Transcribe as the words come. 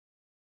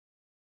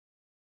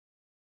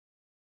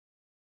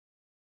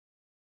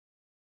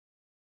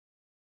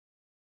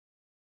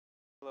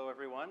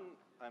everyone.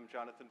 I'm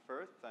Jonathan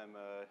Fuerth. I'm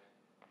a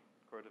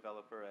core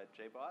developer at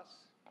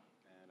JBoss,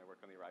 and I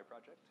work on the Errai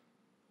project.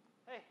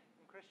 Hey,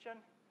 I'm Christian.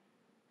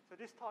 So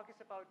this talk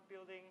is about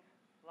building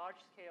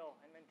large-scale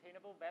and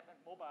maintainable web and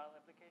mobile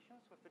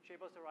applications with the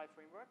JBoss Errai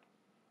framework.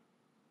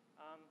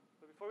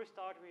 But before we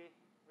start, we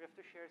have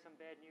to share some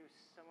bad news.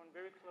 Someone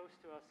very close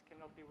to us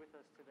cannot be with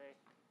us today.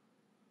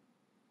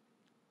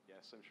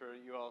 Yes, I'm sure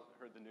you all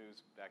heard the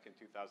news back in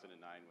 2009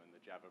 when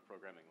the Java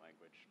programming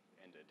language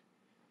ended.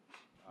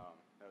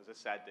 That was a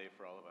sad day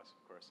for all of us, of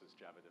course, as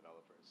Java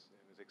developers.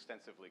 It was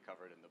extensively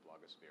covered in the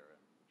blogosphere.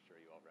 I'm sure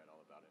you all read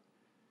all about it.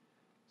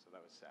 So that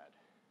was sad.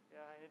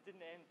 Yeah, and it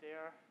didn't end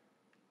there.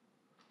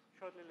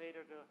 Shortly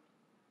later, the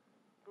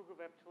Google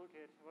Web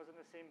Toolkit was on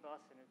the same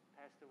bus, and it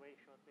passed away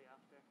shortly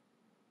after.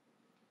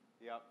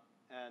 Yep,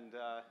 and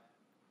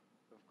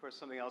of course,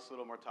 something else a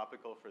little more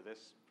topical for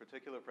this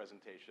particular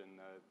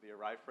presentation, the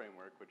Errai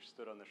framework, which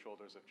stood on the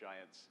shoulders of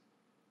giants,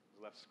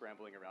 was left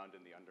scrambling around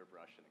in the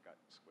underbrush, and it got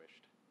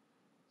squished.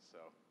 So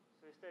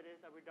is that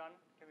it? Are we done?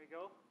 Can we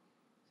go?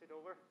 Is it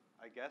over?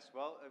 I guess.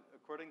 Well,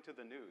 according to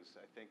the news,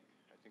 I think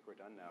we're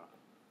done now.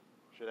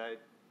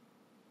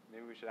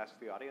 Maybe we should ask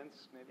the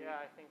audience, maybe? Yeah,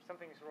 I think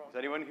something's wrong. Does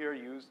anyone here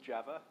use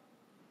Java?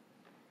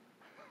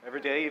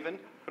 Every day even?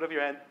 Put up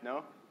your hand.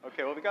 No?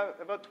 OK, well, we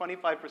got about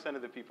 25%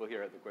 of the people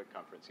here at the Quick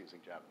conference using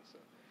Java. So.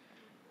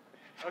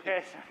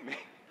 OK, so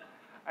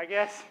I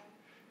guess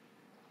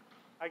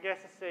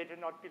it's safe to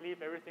not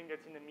believe everything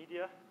that's in the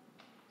media,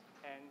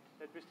 and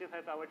that we still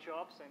have our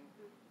jobs and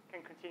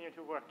can continue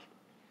to work.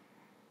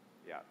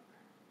 Yeah.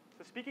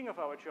 So speaking of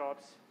our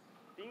jobs,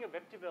 being a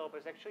web developer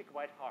is actually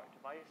quite hard.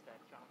 Why is that,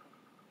 Jonathan?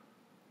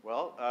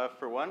 Well,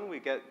 for one, we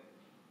get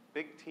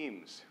big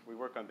teams. We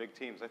work on big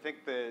teams. I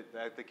think the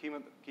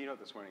keynote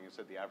this morning, it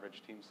said the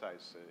average team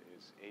size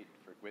is 8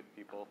 for GWT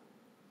people.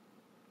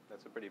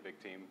 That's a pretty big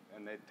team.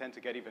 And they tend to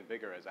get even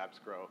bigger as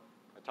apps grow.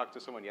 I talked to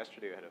someone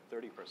yesterday who had a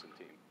 30-person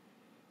team.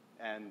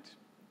 And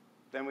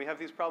then we have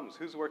these problems.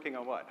 Who's working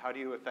on what? How do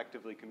you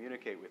effectively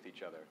communicate with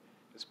each other?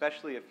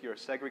 Especially if you're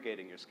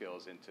segregating your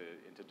skills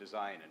into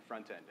design and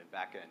front end and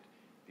back end.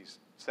 These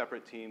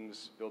separate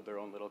teams build their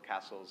own little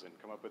castles and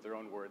come up with their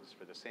own words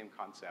for the same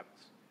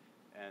concepts.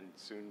 And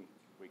soon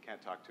we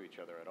can't talk to each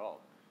other at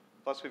all.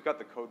 Plus, we've got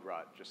the code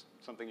rot, just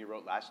something you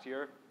wrote last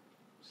year.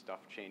 Stuff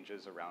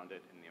changes around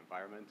it in the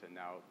environment, and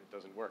now it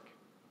doesn't work.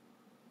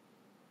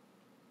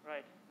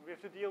 Right. We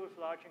have to deal with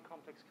large and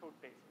complex code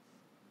bases.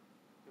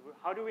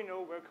 How do we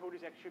know where code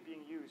is actually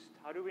being used?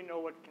 How do we know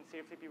what can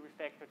safely be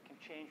refactored, can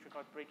change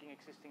without breaking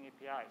existing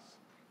APIs?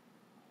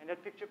 And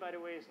that picture, by the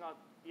way, is not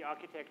the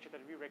architecture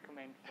that we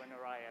recommend for an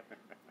Errai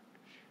app.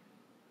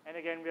 And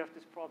again, we have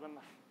this problem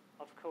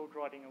of code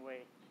rotting away.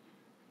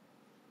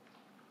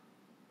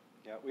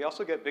 Yeah, we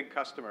also get big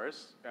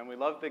customers, and we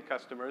love big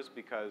customers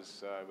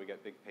because we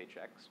get big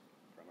paychecks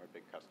from our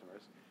big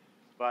customers.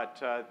 But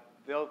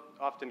they'll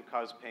often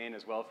cause pain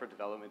as well for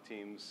development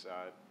teams,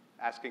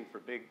 asking for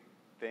big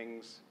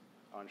things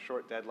on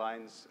short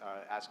deadlines,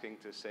 asking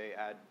to, say,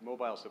 add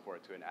mobile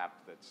support to an app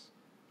that's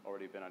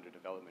already been under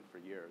development for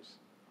years,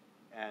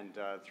 and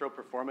throw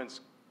performance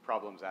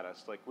problems at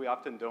us. Like, we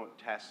often don't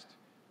test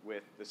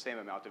with the same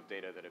amount of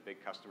data that a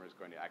big customer is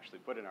going to actually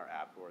put in our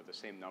app, or the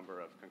same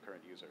number of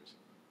concurrent users.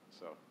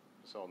 So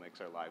this all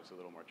makes our lives a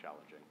little more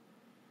challenging.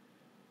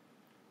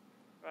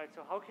 Right,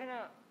 so how can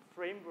a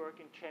framework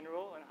in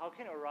general, and how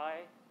can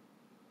Errai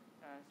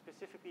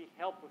specifically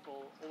help with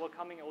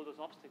overcoming all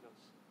those obstacles?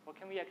 What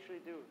can we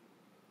actually do?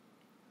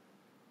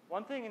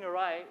 One thing in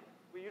Errai,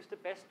 we use the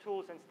best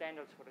tools and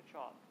standards for the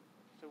job.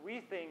 So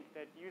we think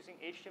that using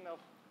HTML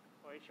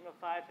or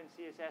HTML5 and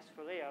CSS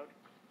for layout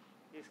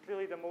is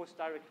clearly the most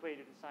direct way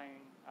to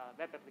design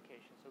web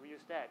applications. So we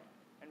use that.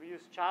 And we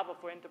use Java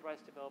for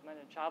enterprise development,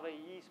 and Java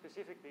EE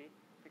specifically,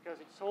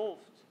 because it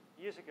solved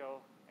years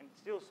ago, and it's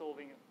still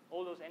solving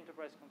all those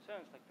enterprise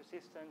concerns like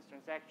persistence,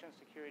 transactions,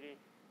 security.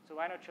 So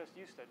why not just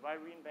use that? Why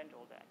reinvent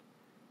all that?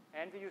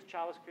 And we use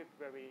JavaScript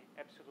where we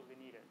absolutely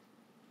need it.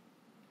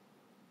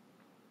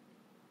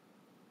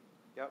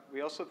 Yeah,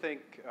 we also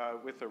think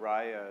with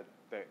Errai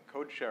that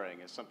code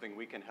sharing is something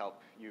we can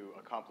help you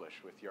accomplish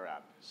with your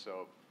app.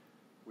 So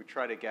we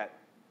try to get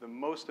the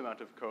most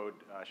amount of code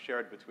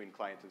shared between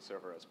client and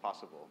server as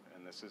possible.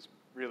 And this is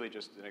really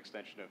just an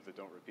extension of the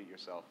don't repeat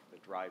yourself, the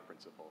dry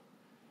principle.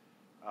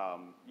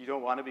 You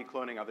don't want to be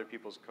cloning other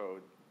people's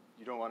code.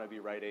 You don't want to be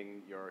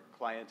writing your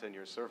client and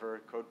your server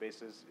code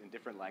bases in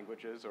different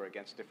languages or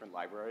against different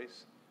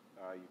libraries.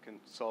 You can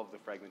solve the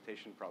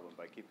fragmentation problem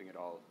by keeping it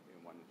all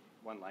in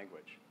one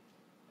language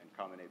and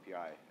common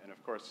API. And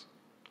of course,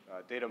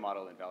 data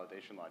model and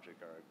validation logic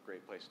are a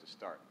great place to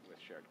start with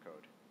shared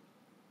code.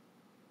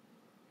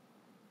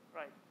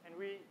 Right, and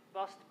we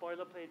bust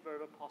boilerplate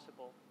wherever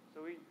possible.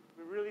 So we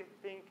really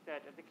think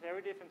that a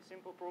declarative and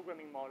simple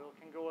programming model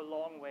can go a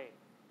long way,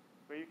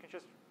 where you can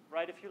just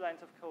write a few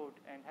lines of code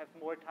and have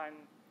more time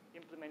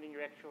implementing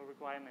your actual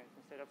requirements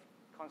instead of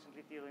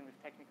constantly dealing with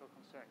technical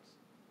concerns.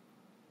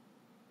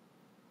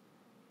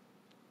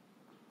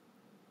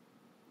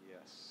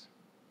 Yes.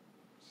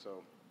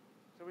 So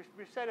So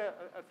we've said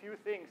a few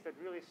things that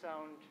really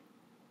sound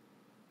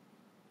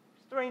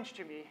strange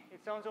to me. It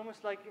sounds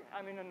almost like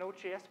I'm in a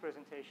Node.js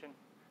presentation.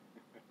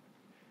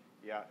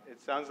 Yeah, it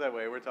sounds that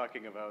way. We're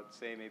talking about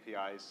same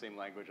APIs, same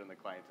language on the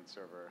client and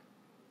server.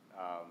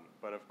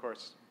 But of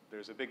course,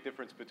 there's a big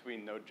difference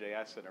between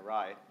Node.js and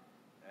Errai,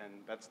 and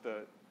that's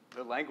the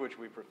language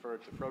we prefer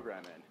to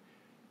program in.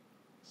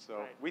 So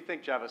right. We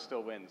think Java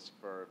still wins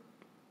for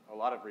a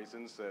lot of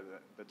reasons.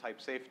 The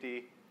type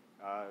safety,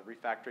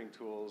 refactoring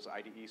tools,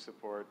 IDE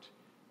support,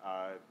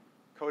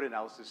 code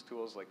analysis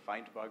tools like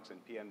find bugs and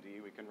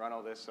PMD. We can run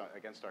all this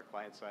against our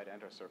client-side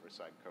and our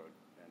server-side code.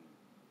 And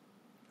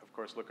of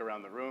course, look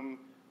around the room.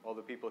 All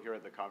the people here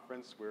at the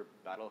conference, we're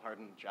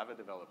battle-hardened Java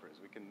developers.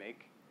 We can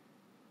make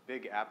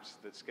big apps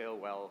that scale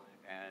well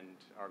and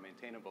are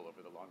maintainable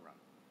over the long run.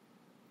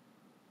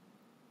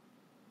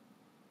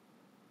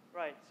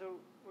 Right, so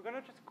we're going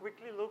to just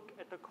quickly look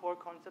at the core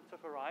concepts of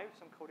Errai,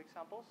 some code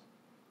examples.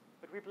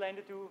 But we plan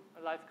to do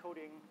a live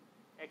coding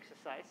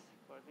exercise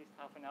for at least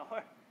half an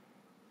hour.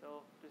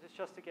 So this is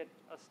just to get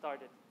us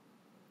started.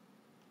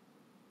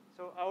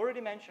 So I already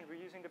mentioned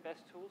we're using the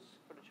best tools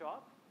for the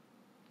job.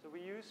 So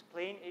we use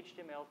plain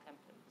HTML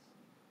templates.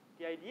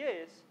 The idea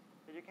is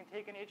that you can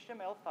take an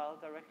HTML file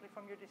directly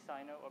from your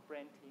designer or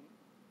brand team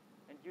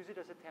and use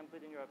it as a template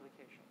in your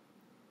application.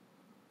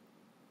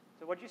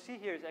 So what you see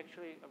here is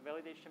actually a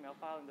valid HTML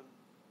file, and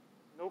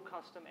no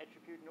custom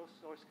attribute, no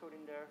source code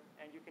in there,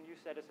 and you can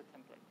use that as a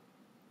template.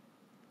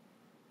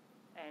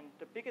 And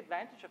the big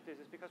advantage of this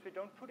is because we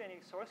don't put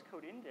any source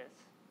code in this,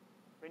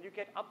 when you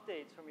get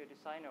updates from your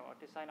designer or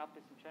design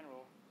updates in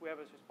general,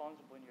 whoever's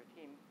responsible in your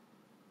team,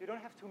 you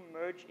don't have to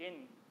merge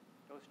in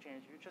those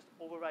changes. You just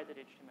override that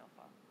HTML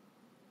file.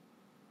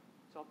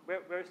 So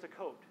where's the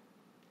code?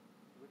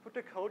 We put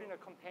the code in a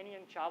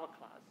companion Java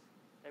class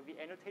that we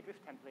annotate with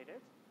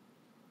templated.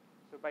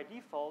 So by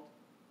default,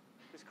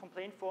 this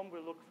complaint form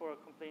will look for a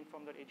complaint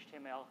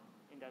form.html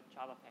in that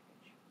Java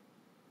package.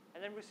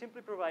 And then we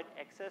simply provide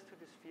access to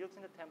these fields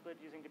in the template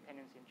using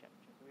dependency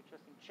injection. So we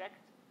just inject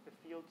the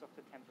fields of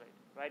the template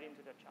right into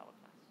that Java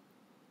class.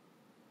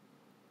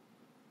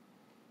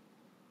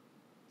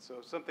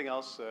 So something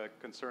else,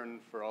 concern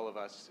for all of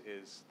us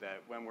is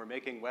that when we're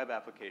making web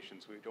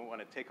applications, we don't want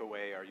to take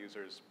away our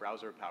users'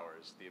 browser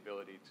powers, the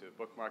ability to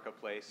bookmark a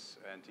place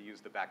and to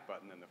use the back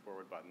button and the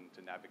forward button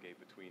to navigate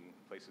between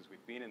places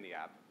we've been in the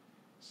app.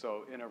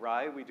 So in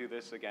Errai, we do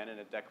this, again, in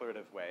a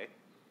declarative way.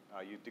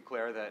 You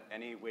declare that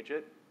any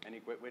widget, any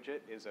GWT widget,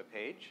 is a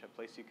page, a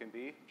place you can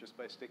be, just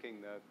by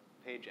sticking the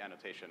page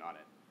annotation on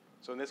it.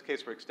 So in this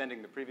case, we're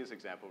extending the previous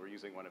example. We're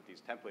using one of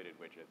these templated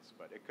widgets,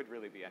 but it could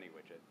really be any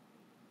widget.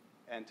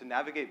 And to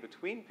navigate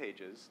between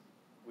pages,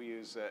 we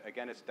use,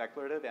 again, it's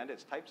declarative and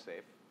it's type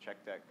safe,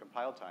 checked at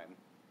compile time.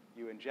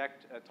 You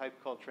inject a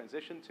type called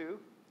transition to,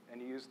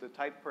 and you use the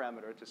type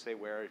parameter to say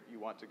where you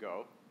want to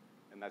go.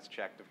 And that's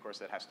checked. Of course,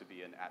 that has to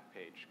be an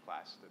 @page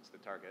class. That's the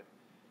target.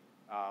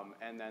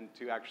 And then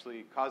to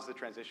actually cause the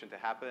transition to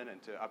happen and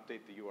to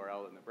update the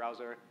URL in the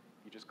browser,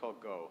 you just call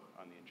go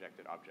on the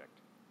injected object.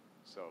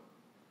 So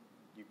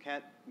you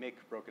can't make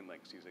broken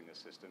links using this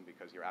system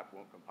because your app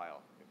won't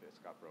compile if it's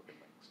got broken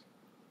links.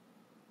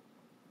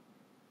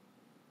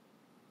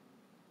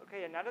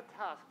 OK, another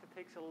task that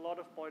takes a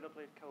lot of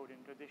boilerplate code in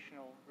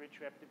traditional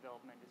rich web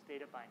development is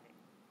data binding.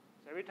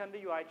 So every time the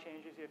UI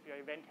changes, you have your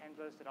event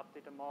handlers that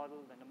update the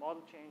model, then the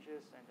model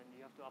changes, and then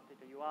you have to update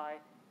the UI.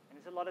 And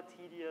it's a lot of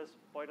tedious,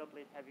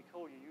 boilerplate-heavy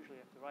code you usually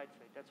have to write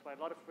for it. That's why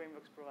a lot of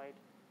frameworks provide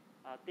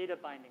data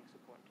binding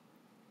support.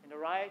 And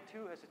Errai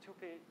 2 has a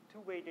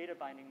two-way data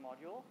binding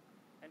module.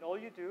 And all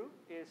you do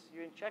is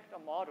you inject a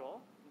model.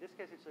 In this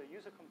case, it's a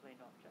user complaint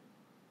object.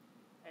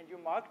 And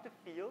you mark the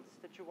fields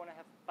that you want to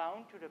have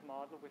bound to that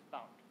model with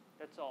bound.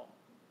 That's all.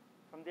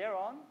 From there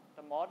on,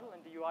 the model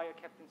and the UI are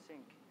kept in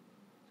sync.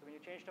 So when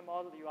you change the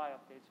model, the UI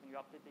updates. When you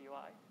update the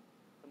UI,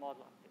 the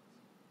model updates.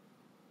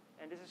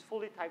 And this is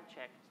fully type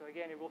checked. So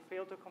again, it will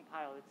fail to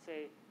compile. Let's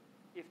say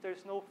if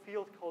there's no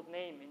field called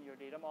name in your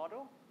data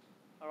model,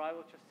 Errai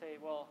will just say,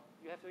 well,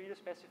 you have to either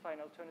specify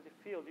an alternative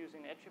field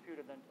using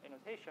attributed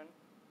annotation,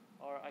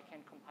 or I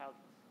can't compile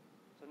this.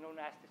 So no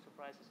nasty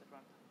surprises at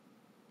runtime.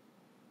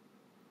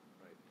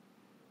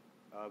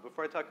 Right.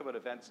 Before I talk about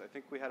events, I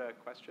think we had a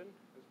question.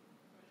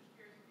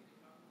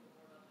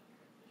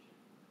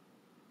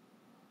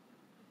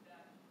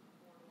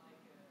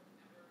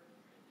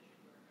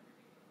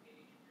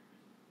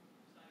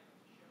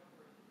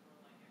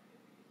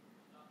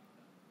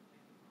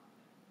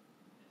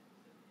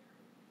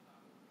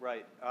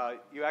 Right.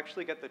 You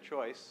actually get the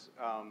choice.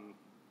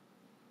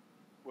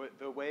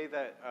 The way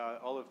that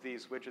all of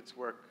these widgets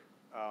work,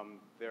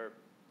 they're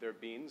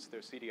beans,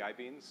 they're CDI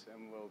beans,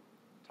 and we'll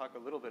talk a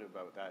little bit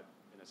about that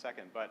in a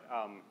second. But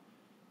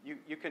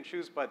you can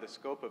choose by the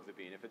scope of the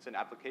bean. If it's an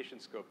application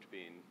scoped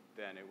bean,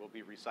 then it will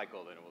be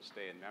recycled and it will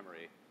stay in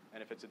memory.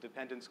 And if it's a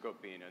dependent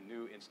scope bean, a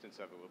new instance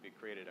of it will be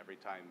created every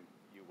time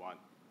you want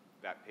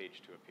that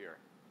page to appear.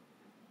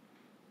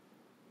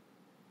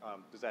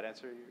 Does that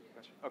answer your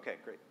question? OK,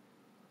 great.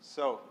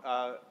 So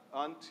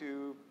on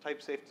to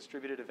type-safe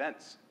distributed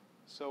events.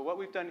 So what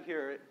we've done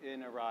here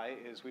in Errai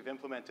is we've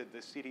implemented the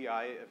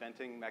CDI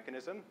eventing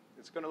mechanism.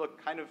 It's going to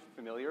look kind of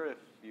familiar if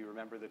you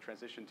remember the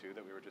transition to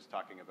that we were just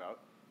talking about.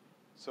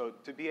 So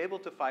to be able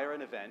to fire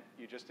an event,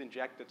 you just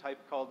inject a type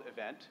called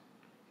event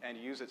and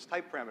use its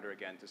type parameter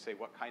again to say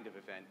what kind of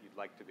event you'd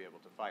like to be able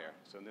to fire.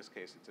 So in this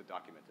case, it's a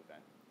document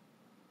event.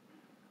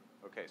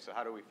 OK, so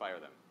how do we fire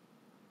them?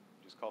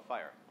 Just call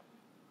fire.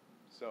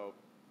 So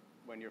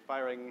when you're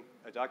firing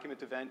a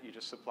document event, you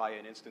just supply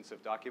an instance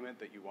of document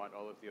that you want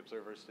all of the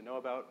observers to know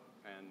about,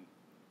 and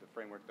the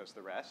framework does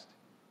the rest.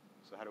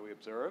 So how do we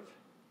observe?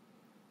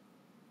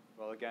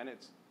 Well, again,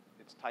 it's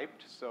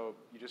typed, so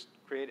you just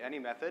create any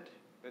method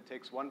that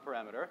takes one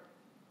parameter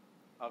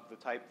of the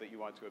type that you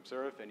want to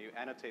observe, and you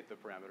annotate the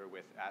parameter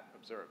with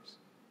 @observes.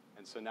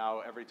 And so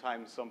now every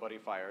time somebody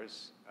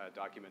fires a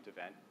document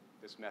event,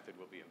 this method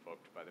will be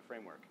invoked by the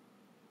framework.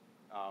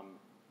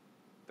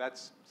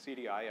 That's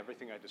CDI.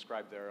 Everything I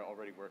described there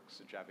already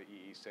works at Java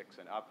EE 6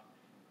 and up.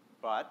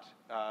 But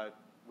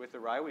with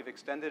Errai, we've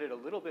extended it a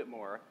little bit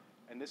more.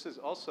 And this is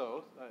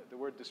also, the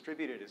word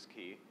distributed is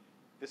key.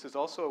 This is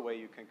also a way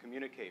you can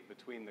communicate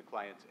between the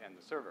client and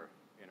the server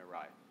in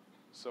Errai.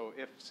 So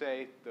if,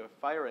 say, the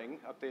firing,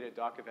 updated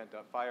doc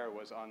event.fire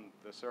was on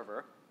the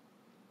server,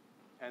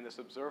 and this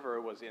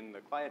observer was in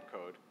the client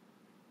code,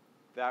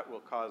 that will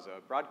cause a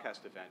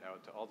broadcast event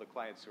out to all the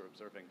clients who are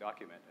observing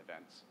document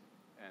events.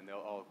 And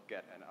they'll all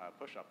get a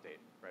push update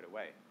right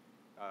away.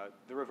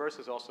 The reverse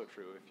is also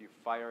true. If you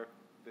fire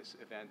this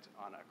event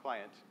on a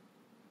client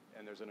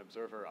and there's an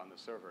observer on the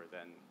server,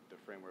 then the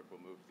framework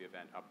will move the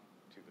event up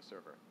to the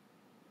server.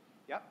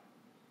 Yeah?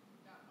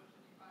 Yeah,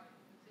 question. If I,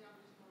 let's say I'm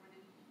just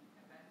already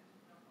the event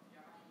from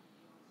Java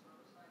EE on the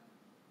server side,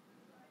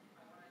 if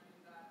I want to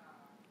use that,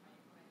 I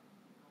implement,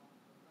 the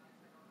client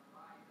side on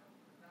Errai,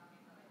 does that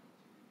mean that I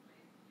need to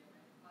replace the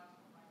event class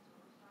on my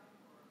server side,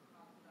 or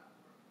how does that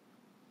work?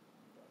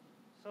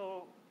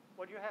 So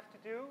what you have to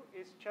do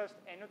is just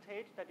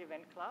annotate that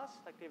event class,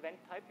 like the event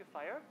type you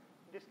fire,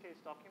 in this case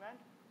document.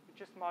 You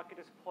just mark it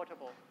as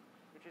portable,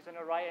 which is an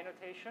Errai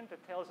annotation that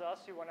tells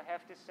us you want to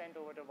have this sent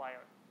over the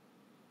wire.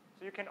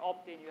 So you can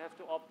opt in. You have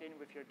to opt in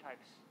with your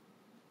types.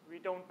 We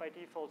don't, by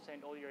default,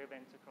 send all your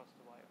events across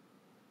the wire.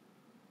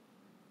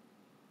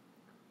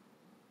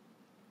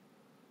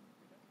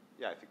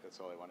 Yeah, I think that's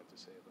all I wanted to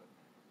say about it.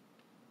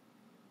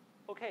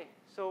 OK,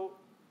 so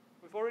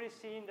we've already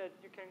seen that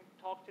you can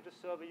talk to the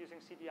server using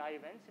CDI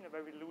events in a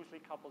very loosely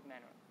coupled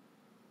manner.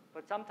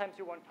 But sometimes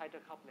you want tighter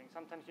coupling.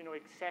 Sometimes you know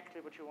exactly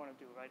what you want to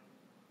do, right?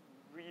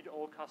 Read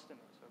all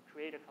customers or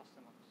create a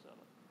custom on the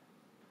server.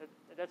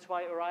 That's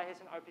why Errai has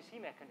an RPC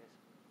mechanism.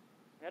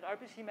 That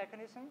RPC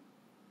mechanism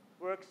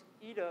works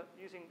either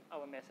using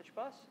our message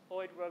bus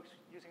or it works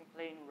using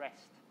plain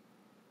REST.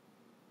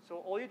 So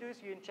all you do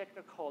is you inject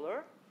a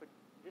caller, in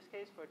this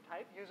case for a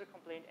type, user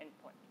complaint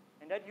endpoint.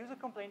 And that user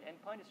complaint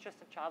endpoint is just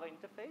a Java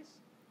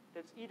interface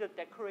that's either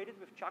decorated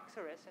with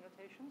JAX-RS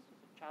annotations,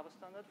 it's a Java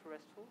standard for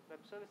RESTful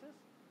web services,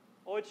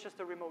 or it's just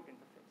a remote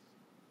interface.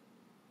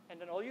 And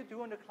then all you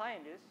do on the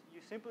client is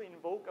you simply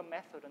invoke a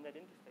method on that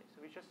interface.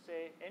 So we just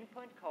say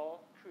endpoint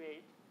call,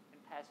 create, and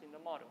pass in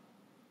the model.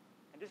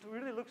 And this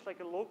really looks like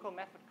a local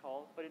method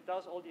call, but it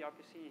does all the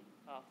RPC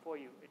for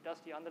you. It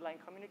does the underlying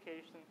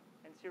communication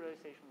and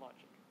serialization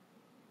logic.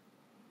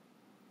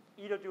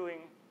 Either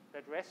doing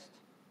that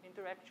REST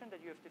interaction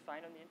that you have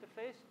defined on the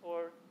interface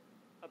or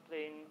a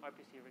plain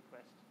RPC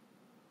request.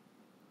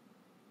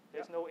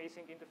 There's no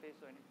async interface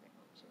or anything.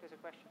 There's a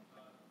question?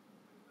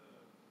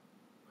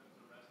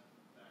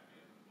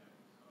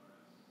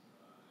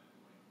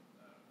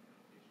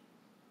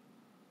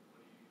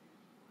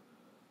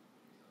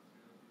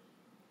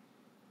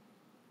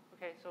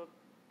 Okay, so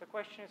the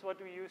question is, what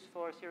do we use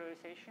for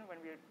serialization when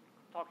we're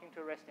talking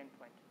to a REST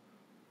endpoint?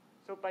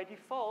 So by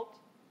default,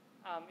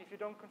 if you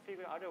don't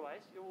configure otherwise,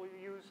 you will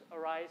use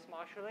Errai's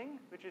marshalling,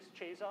 which is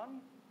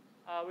JSON,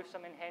 with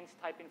some enhanced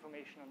type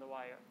information on the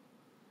wire.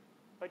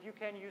 But you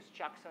can use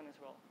JSON as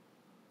well.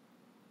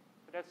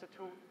 So that's the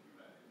tool.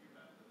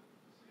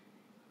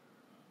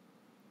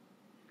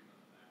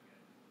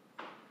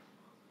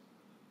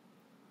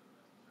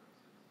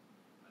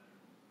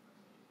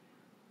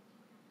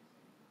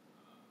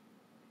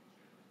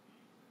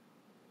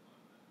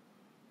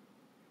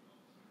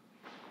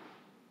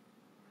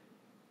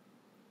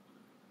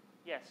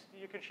 Yes,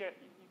 you can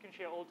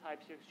share all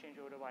types you exchange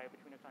over the wire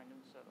between the client and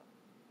the server.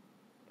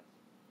 Yes.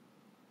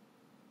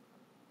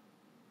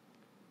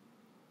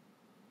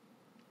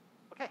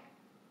 Okay.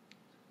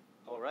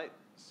 All right.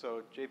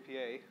 So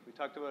JPA, we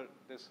talked about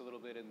this a little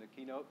bit in the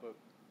keynote, but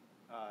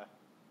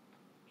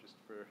just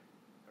for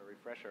a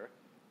refresher,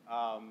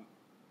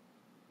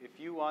 if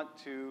you want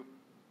to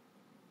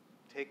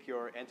take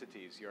your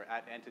entities, your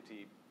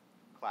 @entity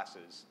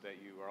classes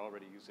that you are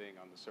already using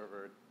on the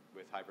server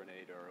with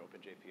Hibernate or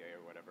OpenJPA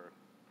or whatever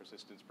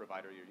persistence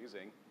provider you're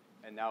using,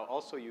 and now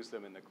also use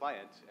them in the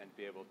client and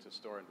be able to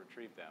store and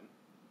retrieve them.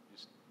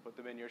 Just put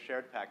them in your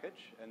shared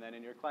package, and then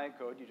in your client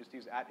code, you just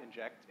use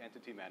 @inject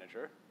entity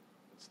manager.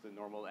 It's the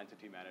normal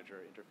entity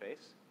manager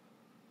interface.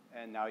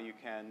 And now you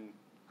can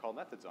call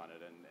methods on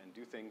it and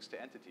do things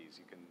to entities.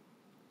 You can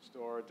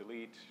store,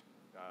 delete,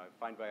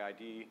 find by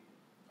ID.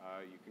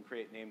 You can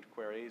create named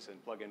queries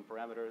and plug in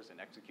parameters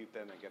and execute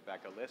them and get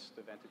back a list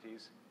of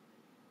entities.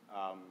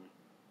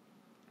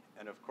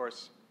 And of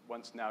course,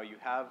 once now you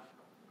have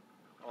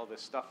all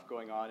this stuff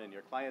going on in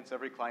your clients,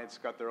 every client's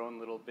got their own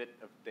little bit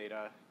of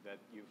data that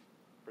you've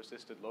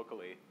persisted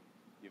locally.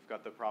 You've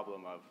got the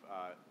problem of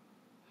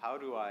how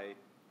do I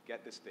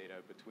get this data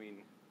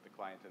between the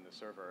client and the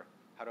server?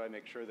 How do I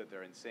make sure that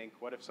they're in sync?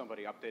 What if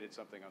somebody updated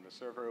something on the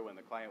server when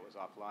the client was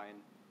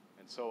offline,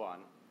 and so on?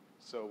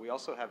 So we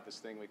also have this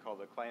thing we call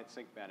the client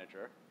sync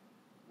manager,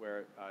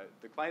 where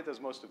the client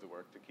does most of the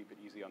work to keep it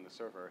easy on the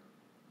server,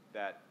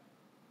 that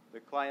the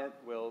client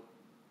will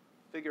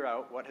figure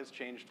out what has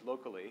changed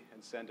locally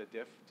and send a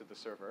diff to the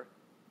server.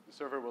 The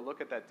server will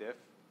look at that diff.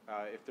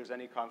 If there's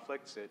any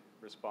conflicts, it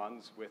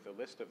responds with a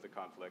list of the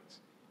conflicts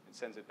and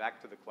sends it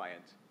back to the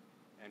client.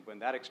 And when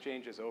that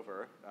exchange is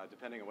over,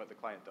 depending on what the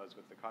client does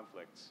with the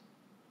conflicts,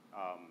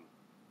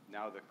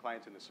 now the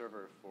client and the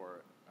server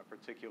for a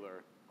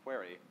particular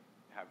query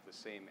have the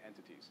same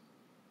entities.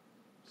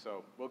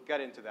 So we'll get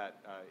into that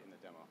in the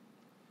demo.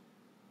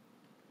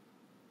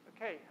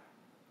 Okay.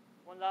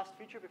 One last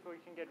feature before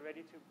you can get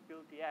ready to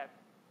build the app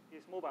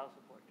is mobile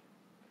support.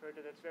 I've heard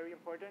that that's very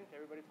important.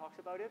 Everybody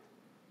talks about it.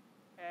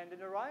 And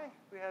in Errai,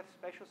 we have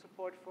special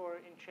support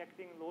for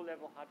injecting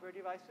low-level hardware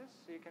devices.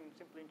 So you can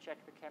simply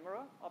inject the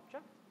camera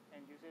object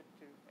and use it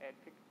to add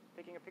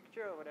taking a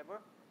picture or whatever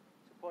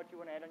support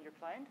you want to add on your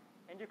client.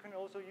 And you can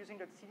also, using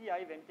that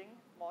CDI eventing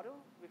model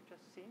we've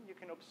just seen, you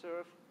can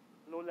observe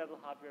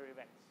low-level hardware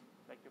events,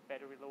 like your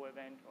battery low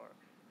event or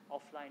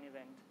offline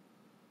event,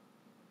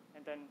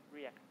 and then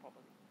react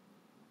properly.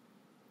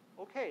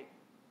 Okay,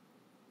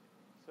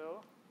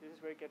 so this is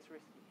where it gets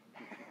risky.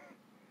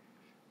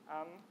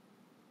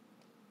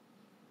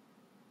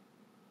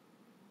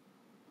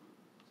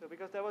 So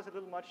because that was a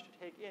little much to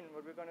take in,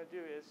 what we're going to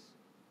do is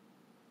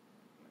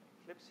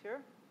Eclipse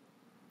here.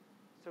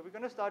 So we're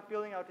going to start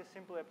building out this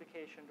simple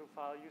application to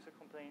file user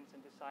complaints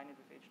and design it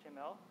with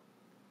HTML.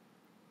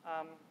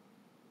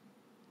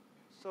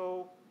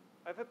 So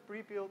I have a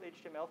pre-built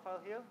HTML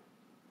file here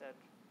that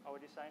our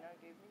designer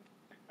gave me.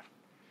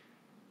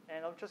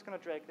 And I'm just going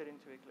to drag that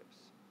into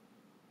Eclipse.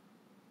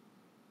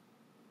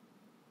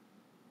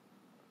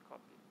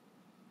 Copy.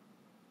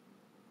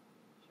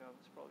 Java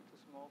is probably too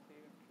small for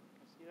you. You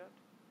can see that.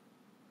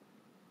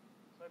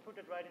 So I put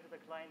it right into the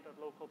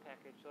client.local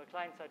package, so a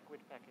client-side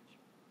GWT package.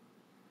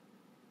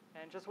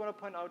 And just want to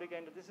point out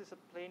again that this is a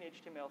plain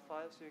HTML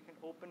file, so you can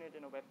open it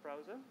in a web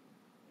browser.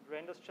 It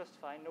renders just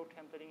fine, no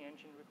templating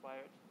engine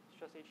required. It's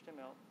just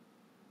HTML.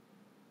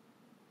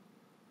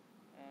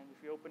 And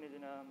if we open it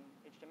in an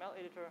HTML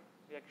editor,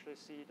 we actually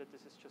see that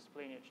this is just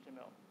plain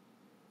HTML.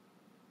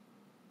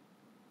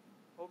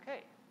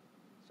 OK,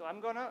 so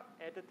I'm going to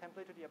add the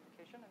template to the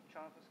application, and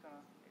Jonathan's going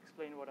to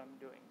explain what I'm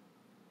doing.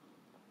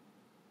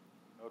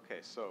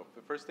 OK, so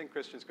the first thing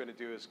Christian's going to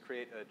do is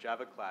create a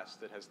Java class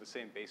that has the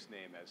same base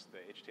name as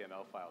the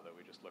HTML file that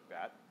we just looked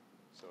at.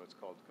 So it's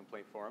called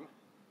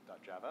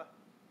complaintform.java.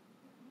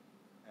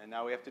 And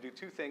now we have to do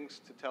two things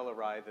to tell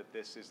Errai that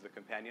this is the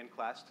companion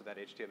class to that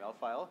HTML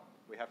file.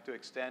 We have to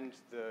extend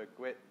the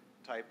GWT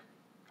type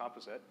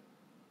composite,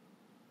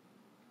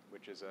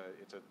 which is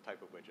it's a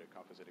type of widget.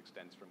 Composite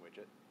extends from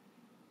widget.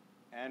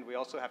 And we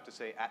also have to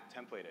say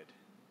 @templated.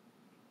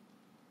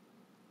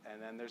 And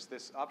then there's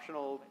this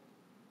optional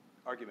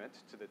argument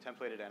to the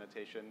templated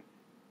annotation,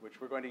 which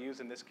we're going to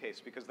use in this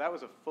case, because that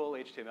was a full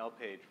HTML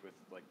page with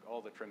like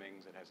all the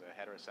trimmings. It has a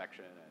header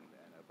section and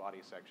a body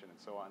section and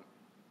so on.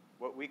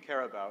 What we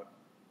care about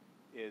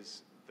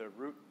is the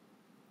root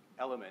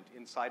element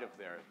inside of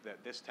there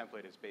that this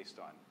template is based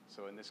on.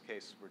 So in this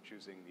case, we're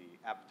choosing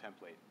the app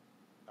template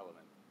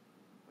element.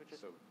 Which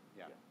is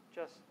yeah.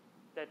 Just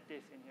that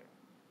diff in here.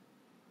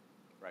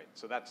 Right,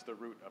 so that's the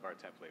root of our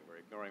template. We're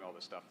ignoring all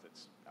the stuff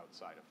that's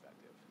outside of that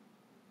div.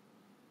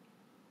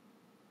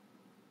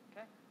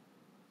 Okay.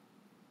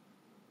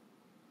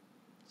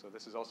 So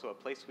this is also a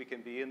place we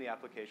can be in the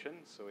application.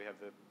 So we have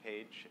the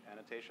page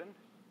annotation.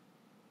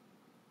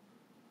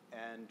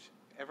 And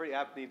every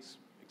app needs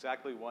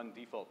exactly one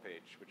default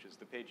page, which is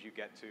the page you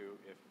get to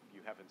if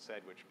you haven't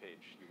said which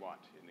page you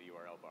want in the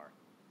URL bar.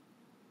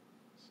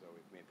 So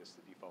we've made this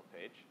the default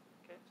page.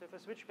 Okay, so if I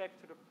switch back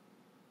to the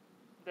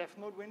dev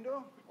mode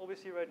window, all we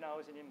see right now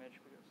is an image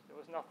because there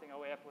was nothing,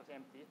 our app was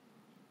empty.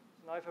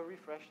 So now if I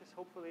refresh this,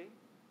 hopefully,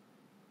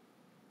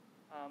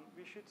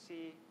 we should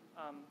see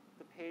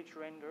the page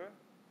render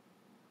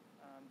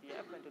the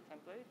app and the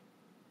template.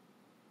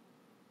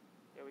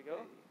 There we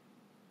go.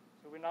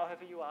 So we now have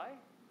a UI,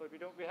 but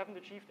we haven't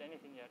achieved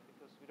anything yet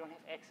because we don't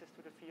have access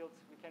to the fields.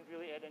 We can't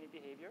really add any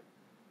behavior.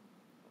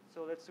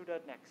 So let's do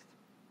that next.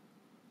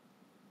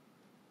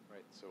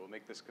 Right, so we'll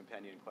make this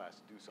companion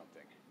class do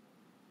something.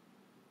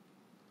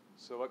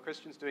 So what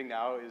Christian's doing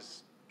now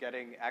is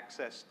getting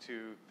access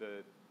to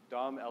the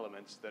DOM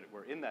elements that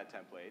were in that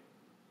template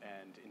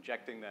and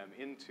injecting them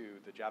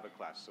into the Java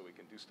class so we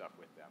can do stuff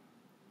with them.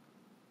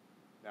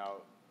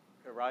 Now,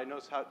 Errai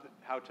knows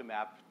how to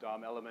map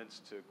DOM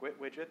elements to GWT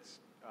widgets.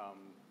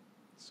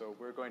 So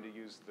we're going to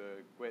use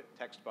the GWT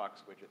text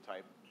box widget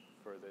type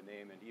for the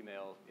name and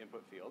email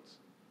input fields.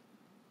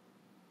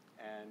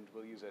 And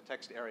we'll use a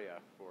text area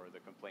for the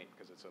complaint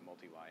because it's a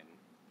multi-line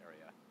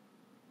area.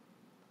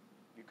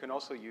 You can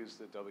also use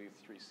the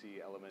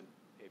W3C element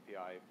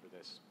API for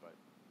this, but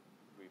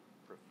we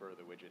prefer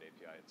the widget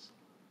API. It's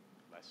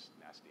less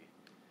nasty.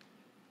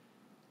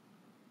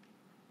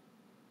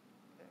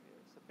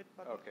 Submit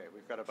button. OK,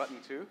 we've got a button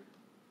too.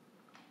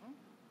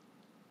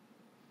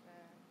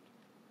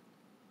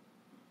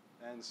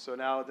 And so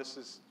now this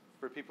is,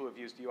 for people who've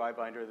used UI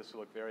Binder, this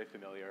will look very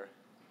familiar.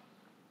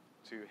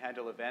 To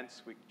handle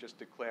events, we just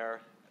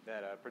declare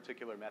that a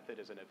particular method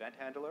is an event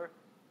handler,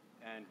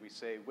 and we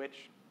say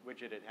which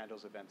widget it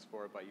handles events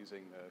for by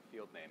using the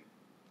field name.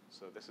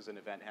 So this is an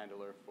event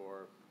handler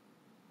for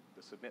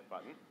the submit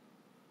button.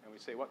 And we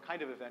say what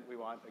kind of event we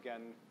want,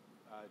 again,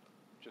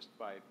 just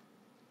by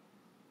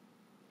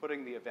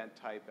putting the event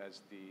type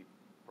as the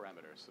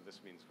parameter. So this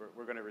means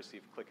we're going to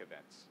receive click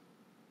events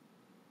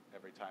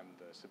every time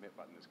the submit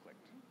button is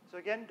clicked. So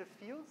again, the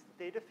fields,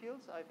 the data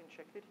fields, I've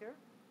injected here.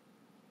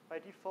 By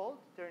default,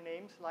 their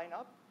names line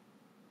up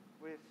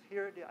with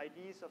here the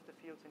IDs of the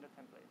fields in the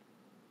template.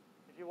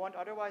 If you want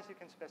otherwise, you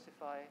can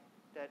specify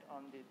that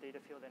on the data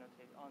field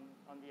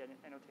on the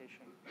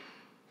annotation.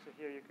 So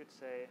here you could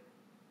say,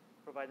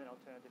 provide an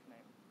alternative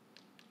name.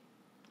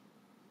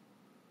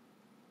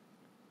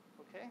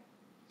 OK,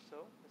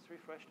 so let's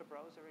refresh the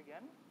browser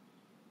again.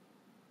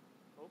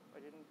 Hope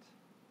I didn't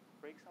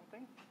break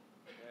something.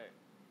 OK,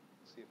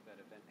 let's see if that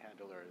event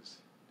handler is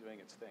doing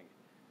its thing.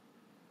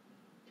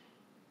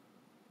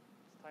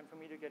 It's time for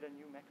me to get a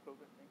new MacBook,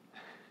 I think.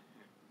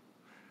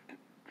 A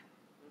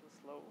little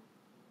slow.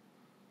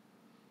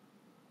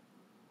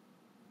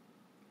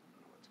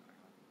 What's going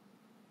on?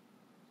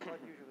 Not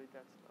usually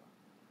that slow.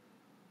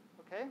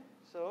 OK,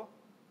 so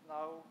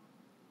now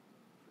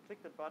if we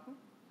click the button,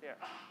 there.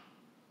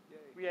 Yay.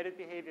 We added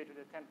behavior to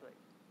the template.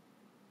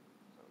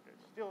 So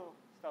there's still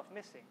stuff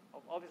missing.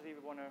 Obviously,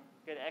 we want to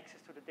get access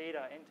to the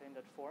data entering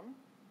that form.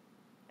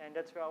 And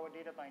that's where our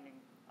data binding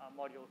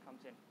module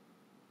comes in.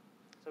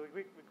 So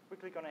we're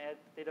quickly going to add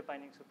data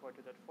binding support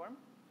to that form.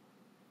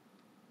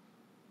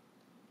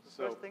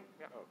 So, first thing,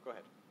 yeah. Oh, go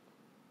ahead.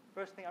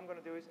 First thing I'm going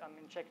to do is I'm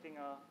injecting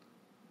a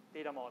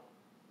data model.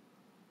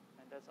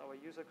 And that's our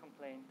user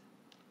complaint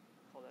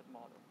for that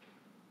model.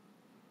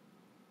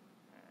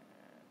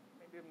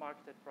 And maybe mark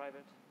that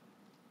private.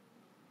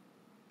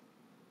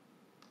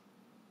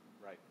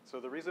 Right. So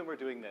the reason we're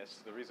doing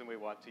this, the reason we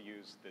want to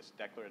use this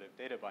declarative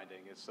data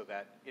binding is so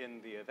that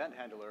in the event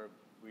handler,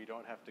 we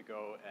don't have to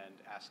go and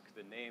ask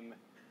the name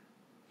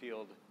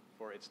field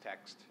for its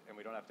text, and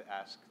we don't have to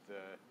ask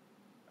the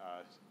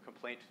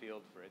complaint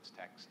field for its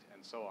text,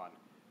 and so on.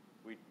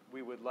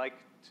 We would like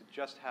to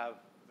just have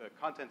the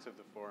contents of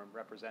the form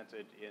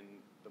represented in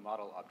the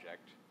model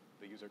object,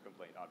 the user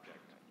complaint object.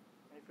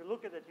 And if you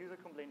look at that user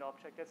complaint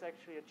object, that's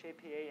actually a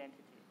JPA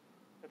entity.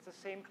 That's the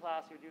same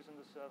class you'd use on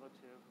the server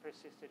to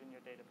persist it in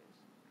your database.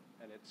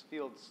 And its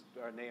fields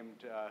are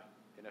named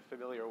in a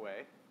familiar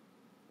way.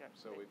 Yeah,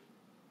 so we've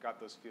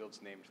got those fields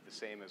named the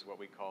same as what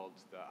we called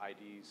the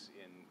IDs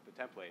in the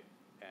template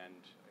and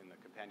in the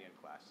companion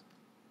class.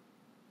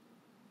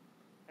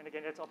 And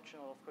again, that's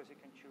optional. Of course, you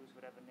can choose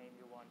whatever name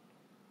you want.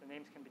 The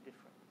names can be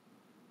different.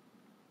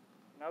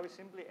 Now we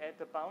simply add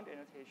the bound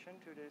annotation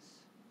to these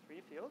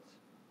three fields.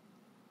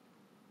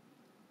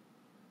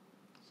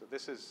 So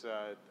this is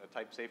a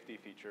type safety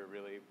feature,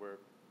 really. We're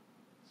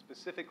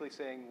specifically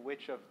saying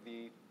which of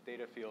the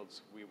data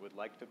fields we would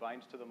like to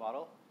bind to the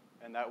model.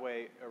 And that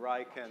way,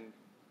 Errai can...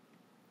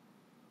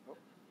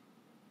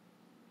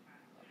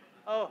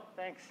 Oh,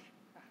 thanks.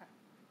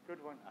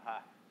 Good one.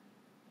 Aha.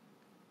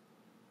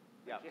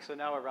 Yeah, so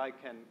now Errai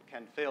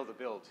can fail the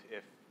build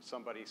if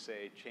somebody,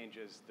 say,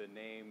 changes the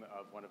name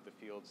of one of the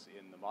fields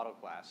in the model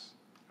class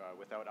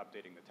without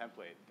updating the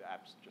template. The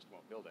apps just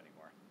won't build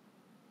anymore.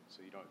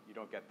 So you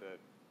don't get the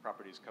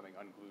properties coming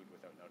unglued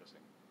without noticing.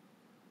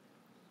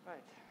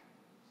 Right.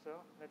 So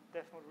let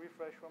def mode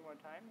refresh one more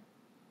time.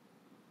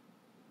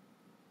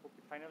 Hope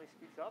it finally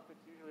speeds up.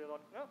 It's usually a lot.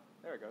 Oh,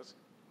 there it goes.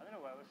 I don't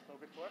know why I was slow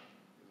before.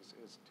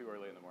 It's too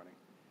early in the morning.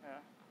 Yeah,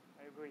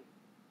 I agree.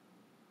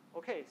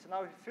 OK, so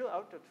now we fill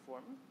out that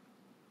form.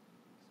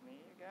 It's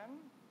me again.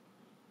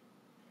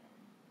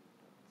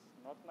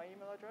 That's not my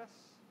email address.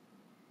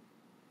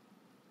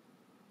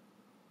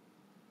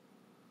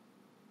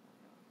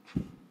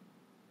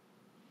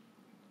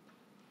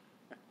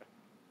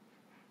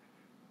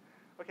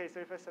 OK,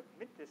 so if I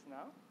submit this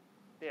now,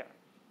 there.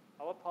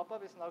 Our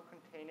pop-up is now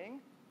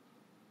containing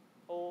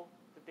all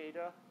the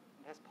data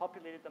and has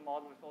populated the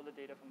model with all the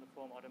data from the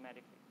form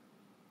automatically.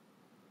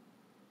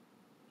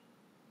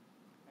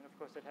 And of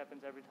course, that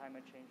happens every time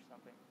I change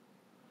something.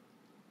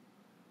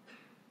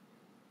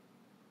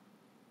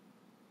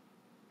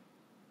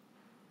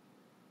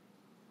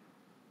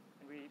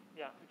 And we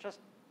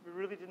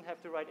really didn't have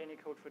to write any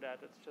code for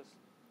that. It's just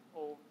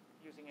all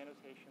using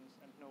annotations,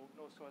 and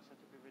no source had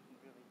to be written,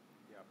 really.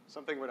 Yeah.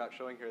 Something we're not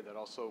showing here that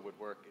also would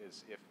work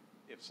is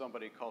if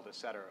somebody called a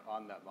setter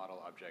on that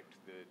model object,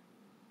 the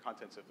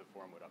contents of the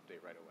form would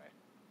update right away.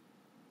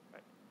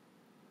 Right.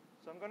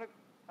 So I'm going to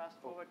fast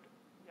forward.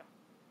 Yeah.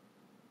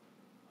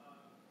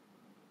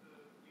 The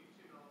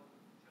HTML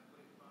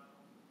template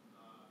file,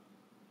 is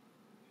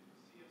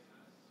the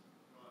CSS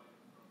brought in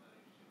from that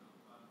HTML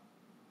file?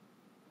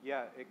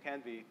 Yeah, it can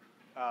be.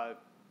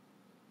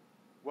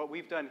 What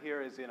we've done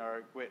here is in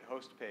our GWT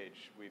host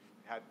page, we've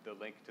had the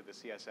link to the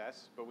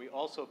CSS, but we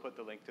also put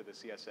the link to the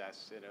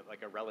CSS in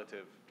like a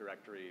relative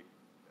directory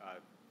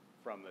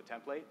from the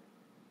template.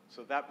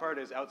 So that part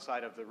is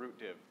outside of the root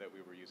div that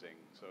we were using,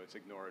 so it's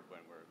ignored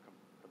when we're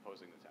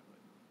composing the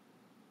template.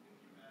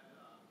 Did you add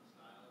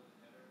style in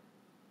the header and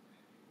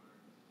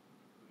keywords,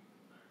 including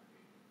the entire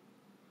page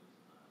for the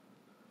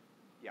style?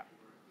 Yeah. If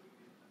you were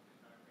including the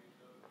entire page,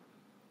 though,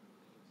 you would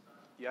include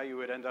style? Yeah, you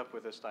would end up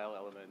with a style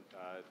element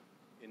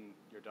in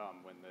your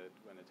DOM when the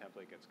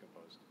template gets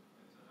composed.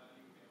 And so how do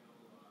you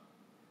handle, like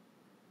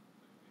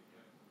if you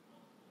have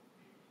multiple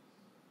pages,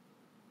 like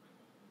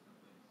multiple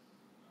templates,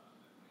 that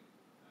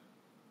might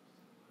have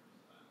similar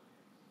style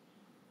names?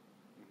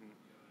 Mm-hmm.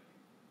 You know what I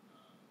mean?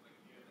 Like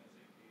if you had that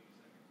same page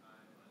a second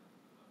time, but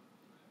the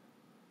 11th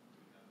time,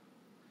 you would have to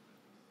pretty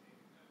much be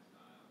saving that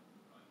style,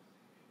 probably the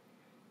same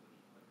page again,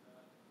 version like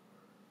that,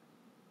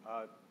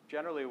 or?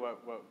 Generally, what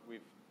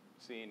we've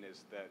seen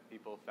is that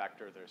people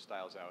factor their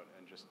styles out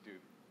and just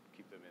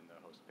keep them in the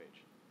host page.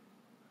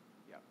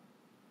 Yeah.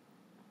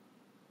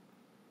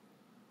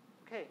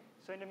 OK,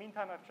 so in the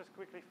meantime, I've just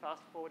quickly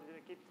fast forwarded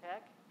a git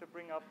tag to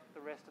bring up the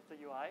rest of the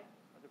UI,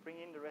 or to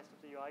bring in the rest of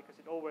the UI, because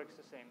it all works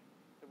the same.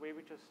 The way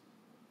we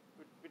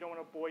don't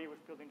want to bore you with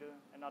building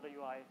another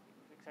UI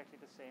with exactly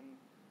the same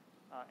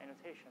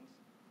annotations.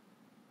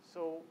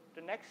 So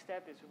the next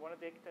step is we want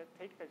to take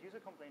that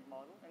user complaint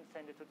model and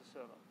send it to the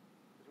server,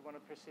 because we want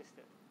to persist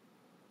it.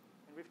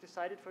 And we've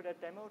decided for that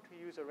demo to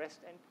use a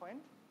REST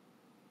endpoint.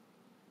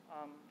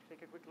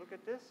 Take a quick look at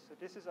this. So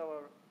this is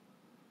our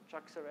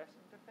JAXA REST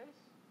interface.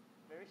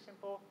 Very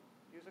simple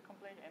user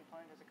complaint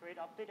endpoint. Has a create,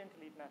 update, and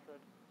delete method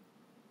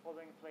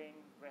following plain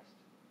REST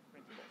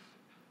principles.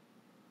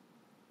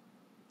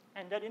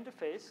 And that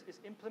interface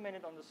is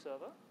implemented on the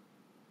server.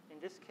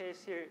 In this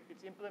case here,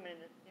 it's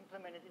implemented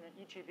in an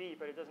EGB,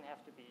 but it doesn't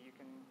have to be. You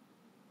can,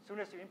 as soon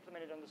as you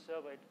implement it on the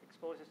server, it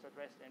exposes that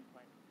REST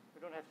endpoint.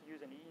 You don't have to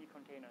use an EE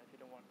container if you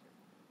don't want to.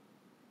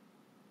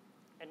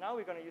 And now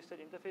we're going to use that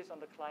interface on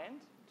the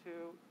client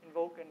to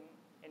invoke an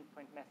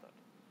endpoint method.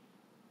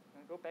 I'm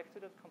going to go back to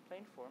that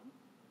complaint form,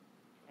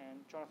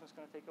 and Jonathan's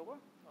going to take over.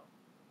 Oh,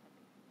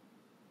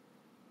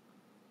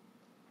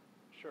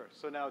 Sure.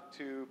 So now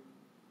to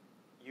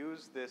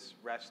use this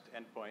REST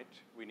endpoint,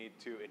 we need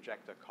to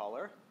inject a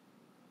caller.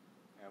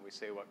 And we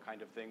say what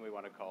kind of thing we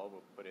want to call.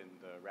 We'll put in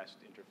the REST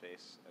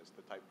interface as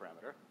the type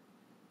parameter.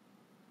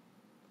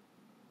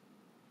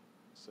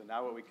 So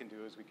now what we can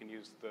do is we can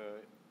use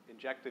the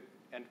injected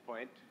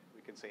endpoint.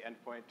 We can say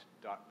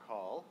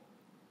endpoint.call.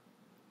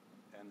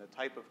 And the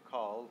type of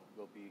call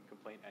will be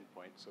complaint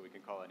endpoint, so we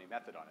can call any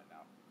method on it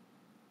now.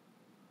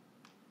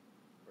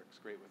 Works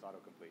great with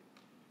autocomplete.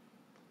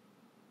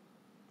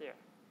 there.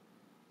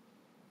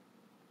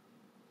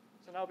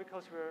 So now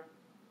because we're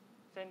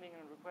sending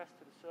a request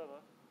to the server,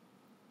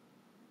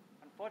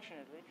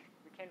 unfortunately,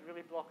 we can't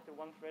really block the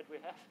one thread we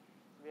have.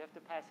 So we have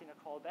to pass in a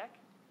callback.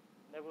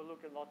 And that will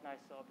look a lot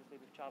nicer, obviously,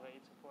 with Java 8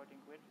 supporting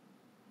GWT.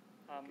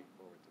 Looking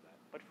forward to that.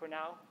 But for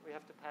now, we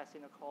have to pass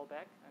in a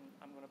callback, and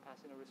I'm going to pass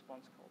in a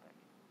response callback.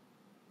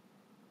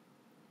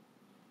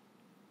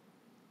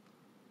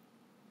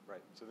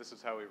 Right. So this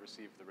is how we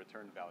receive the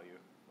return value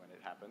when it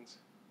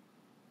happens.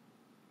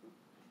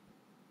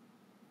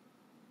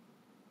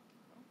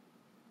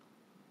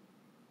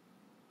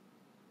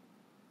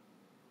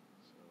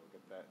 So we'll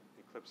get that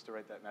Eclipse to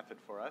write that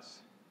method for us.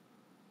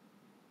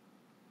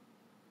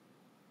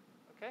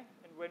 OK,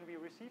 and when we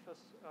receive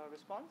a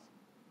response,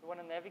 we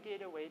want to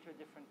navigate away to a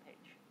different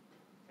page.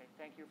 OK,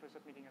 thank you for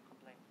submitting a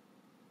complaint.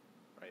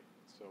 Right.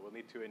 So we'll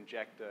need to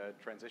inject a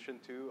transition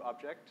to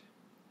object.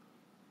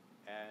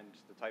 And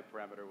the type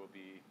parameter will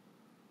be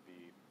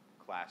the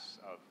class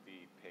of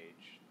the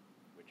page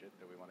widget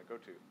that we want to go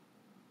to.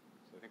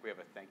 So I think we have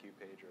a thank you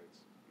page, or it's,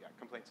 yeah,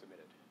 complaint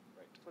submitted.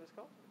 Right. That's what it's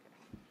called? OK.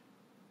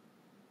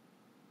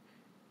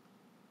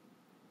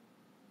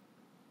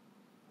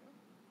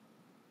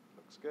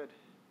 Looks good.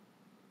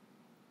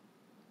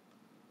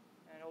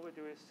 And all we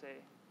do is say,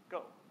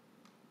 go.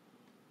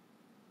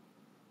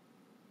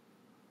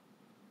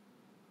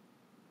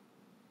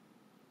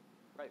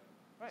 Right.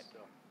 Right. So,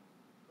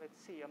 let's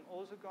see. I'm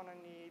also going to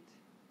need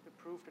to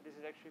prove that this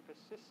is actually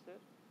persisted.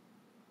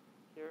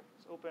 Here,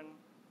 let's open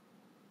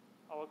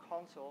our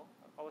console,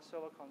 our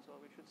server console.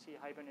 We should see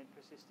Hibernate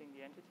persisting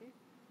the entity.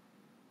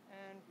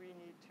 And we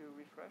need to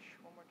refresh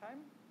one more time.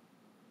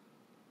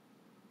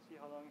 See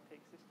how long it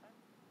takes this time.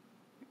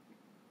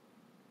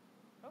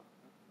 Oh,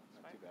 that's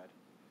not fine. too bad.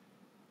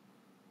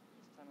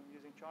 This time I'm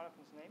using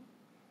Jonathan's name.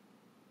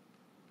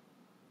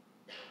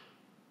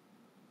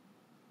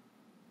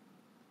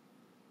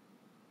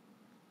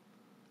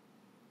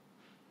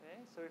 Okay,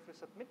 So if we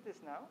submit this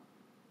now,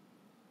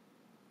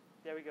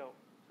 there we go.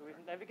 So we've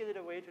navigated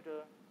away to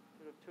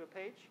a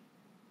page,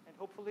 and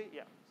hopefully,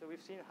 yeah. So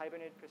we've seen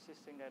Hibernate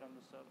persisting that on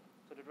the server.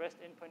 So the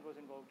REST endpoint was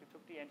invoked. It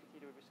took the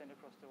entity that we sent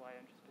across the wire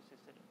and just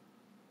persisted it.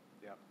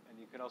 Yeah, and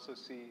you can also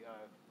see,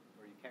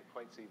 or you can't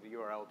quite see, the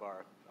URL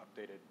bar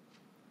updated.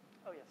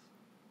 Oh yes.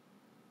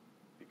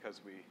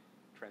 Because we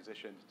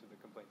transitioned to the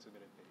complaint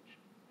submitted page.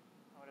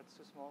 Oh, that's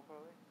too small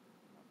probably.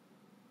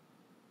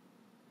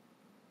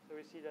 So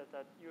we see that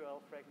that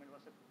URL fragment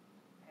was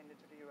appended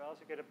to the URL.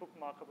 So you get a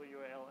bookmarkable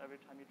URL every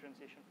time you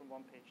transition from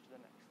one page to the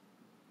next.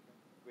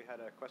 We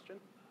had a question?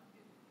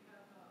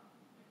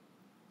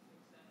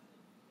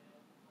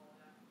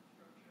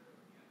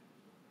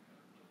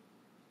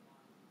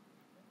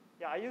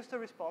 Yeah, I use the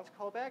response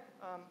callback,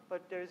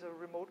 but there's a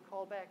remote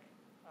callback.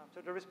 So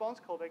the response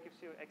callback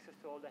gives you access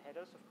to all the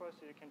headers, of course,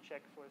 so you can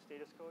check for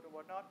status code or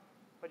whatnot.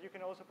 But you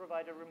can also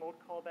provide a remote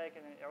callback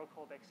and an error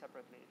callback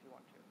separately if you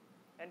want to.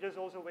 And there's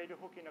also a way to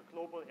hook in a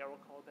global error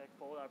callback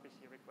for all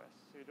RPC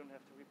requests, so you don't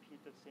have to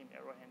repeat the same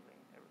error handling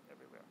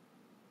everywhere.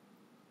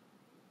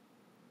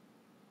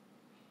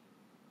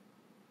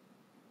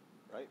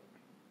 Right.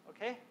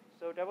 Okay,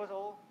 so that was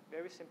all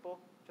very simple.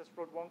 Just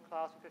wrote one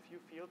class with a few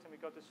fields, and we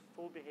got this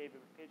full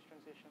behavior with page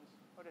transitions.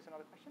 Oh, there's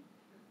another question?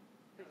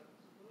 Please.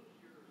 Suppose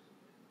your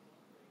submit call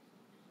takes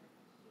 2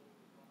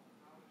 seconds, so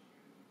how would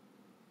you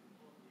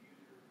inform the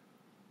user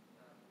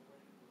that we're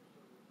waiting for a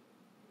server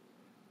to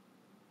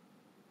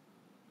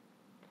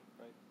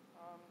Right.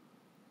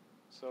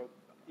 So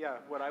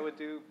yeah, what I would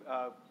do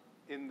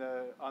in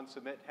the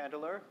onSubmit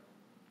handler,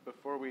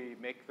 before we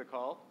make the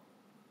call,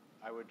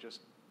 I would just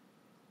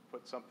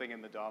put something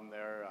in the DOM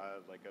there,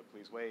 like a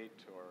please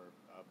wait or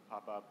a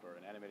pop-up or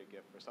an animated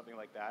GIF or something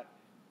like that.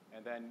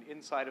 And then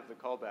inside of the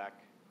callback,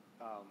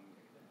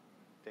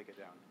 take it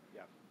down.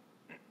 Yeah.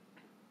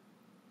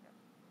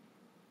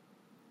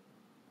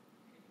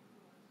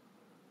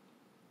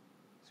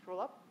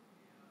 Scroll up?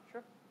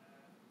 Sure.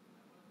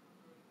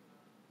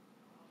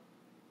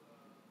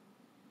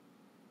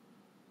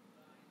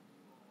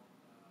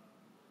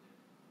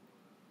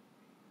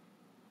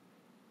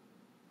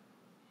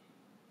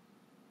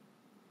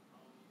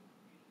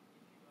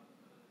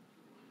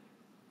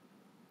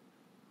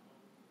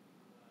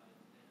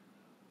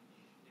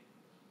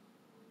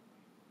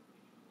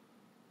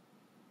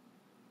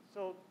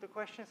 So the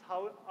question is,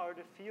 how are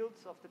the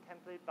fields of the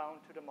template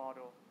bound to the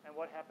model? And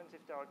what happens if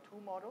there are 2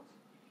 models?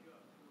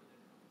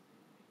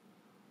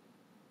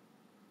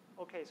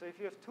 Okay, so if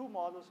you have 2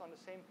 models on the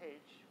same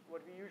page,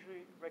 what we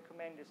usually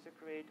recommend is to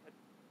create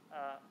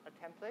a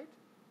template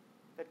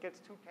that gets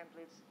 2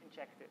 templates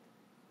injected.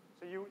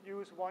 So you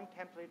use one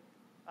template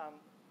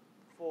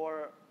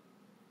for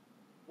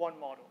one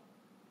model.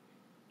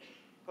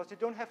 Because you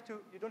don't have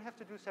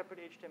to do separate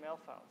HTML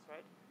files,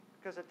 right?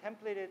 Because a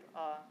templated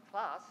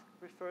class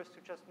refers to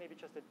maybe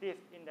just a div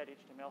in that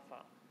HTML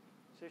file.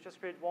 So you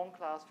just create one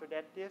class for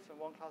that div and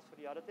one class for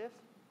the other div,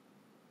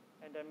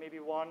 and then maybe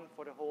one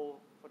for the whole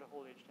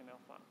HTML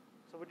file.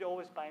 So we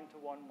always bind to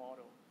one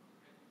model.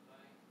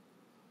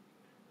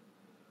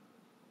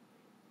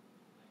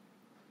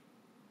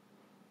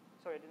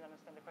 Sorry, I didn't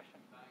understand the question.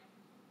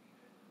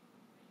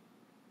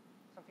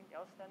 Something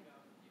else then?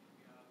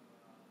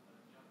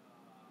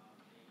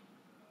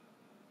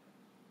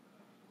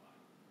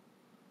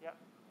 Yeah.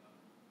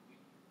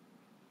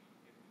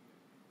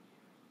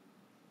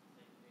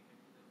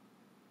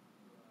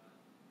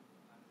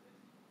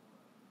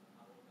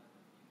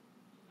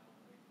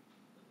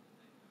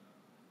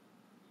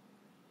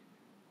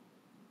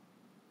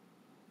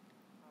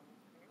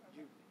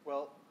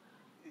 Well,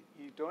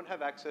 you don't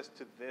have access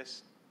to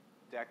this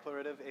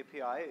declarative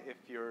API if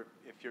you're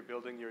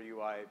building your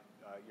UI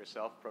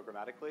yourself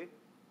programmatically,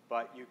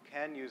 but you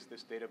can use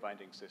this data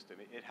binding system.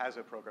 It has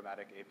a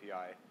programmatic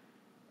API,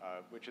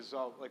 which is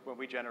all like when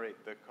we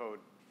generate the code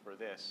for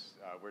this,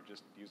 we're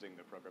just using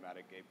the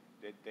programmatic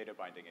data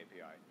binding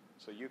API.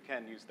 So you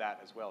can use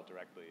that as well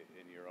directly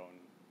in your own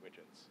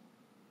widgets.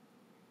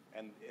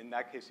 And in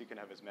that case, you can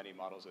have as many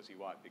models as you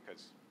want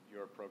because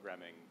you're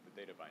programming the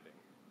data binding.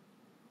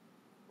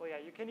 Well, yeah,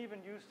 you can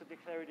even use the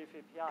declarative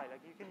API.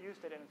 Like you can use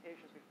the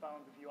annotations we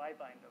found with UI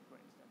binder, for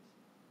instance.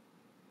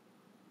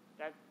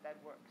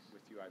 That works. With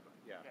UI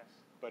binder, yeah. Yes.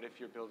 But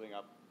if you're building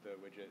up the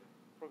widget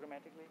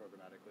Programmatically?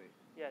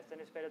 yes,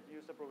 then it's better to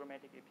use the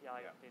programmatic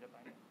API Yeah. of data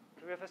binding.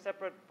 So we have a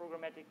separate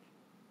programmatic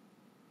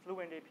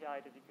Fluent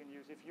API that you can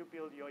use if you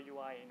build your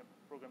UI in a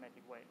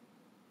programmatic way.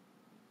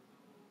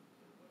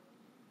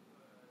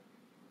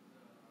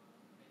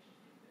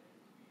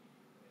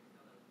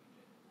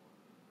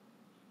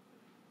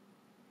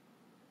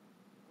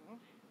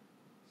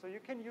 So you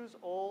can use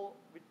all,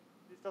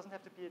 this doesn't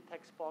have to be a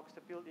text box,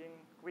 the built-in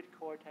GWT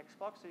core text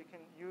box, so you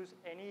can use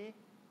any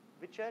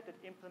widget that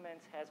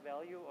implements has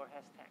value or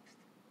has text,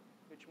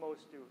 which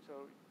most do.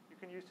 So you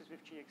can use this with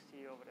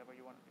GXT or whatever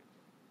you want to do.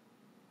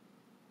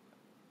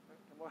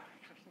 More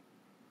questions?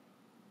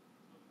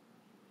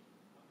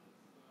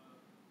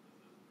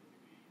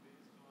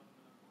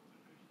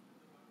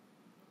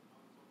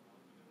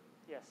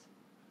 Yes.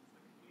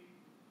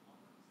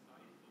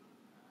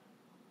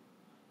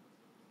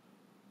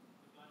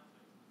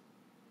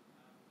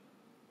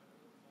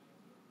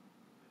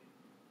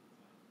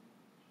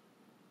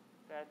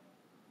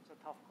 That's a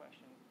tough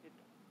question.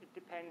 It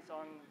depends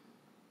on.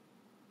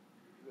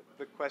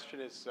 The question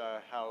is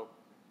how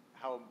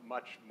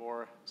much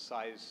more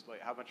size, like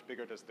how much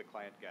bigger does the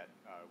client get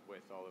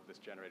with all of this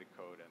generated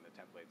code and the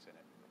templates in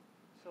it?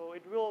 So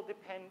it will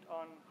depend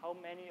on how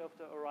many of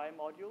the Errai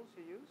modules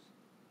you use,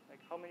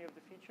 like how many of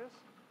the features.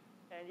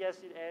 And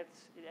yes, it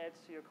adds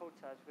to your code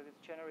size because it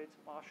generates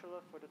a marshaller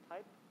for the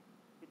type.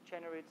 It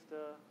generates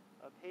the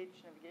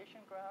page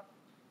navigation graph.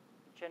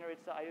 It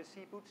generates the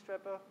IOC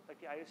bootstrapper, like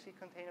the IOC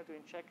container to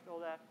inject all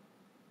that.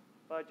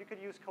 But you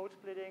could use code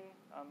splitting.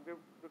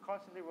 We're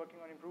constantly working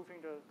on improving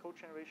the code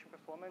generation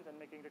performance and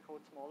making the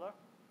code smaller.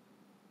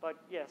 But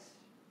yes,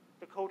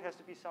 the code has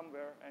to be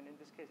somewhere, and in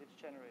this case, it's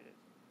generated.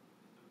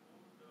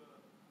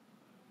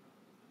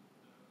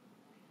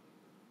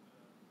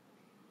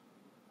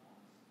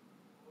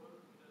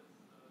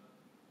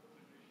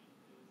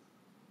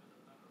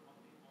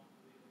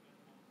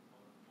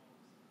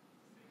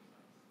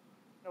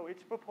 No,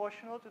 it's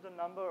proportional to the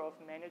number of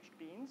managed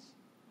beans,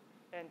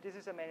 and this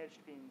is a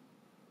managed bean,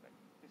 like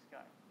this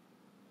guy.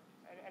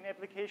 An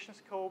application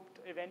scoped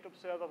event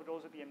observer would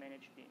also be a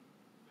managed bean.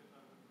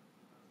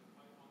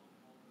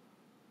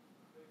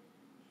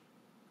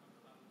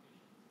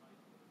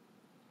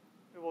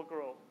 It will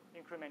grow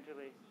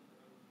incrementally.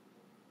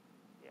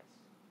 Yes.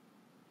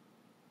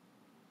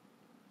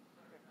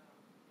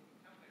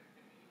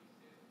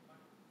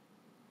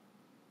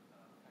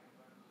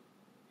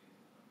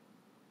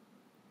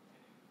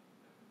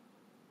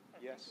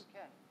 Yes. You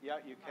can. Yeah,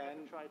 you I can.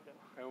 haven't tried them.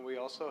 And we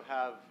also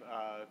have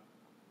a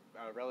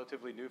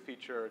relatively new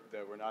feature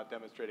that we're not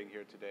demonstrating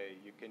here today.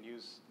 You can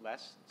use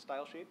less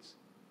style sheets.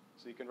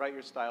 So you can write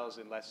your styles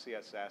in less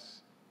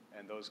CSS,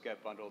 and those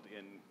get bundled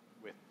in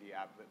with the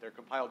app. They're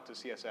compiled to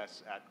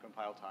CSS at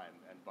compile time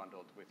and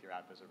bundled with your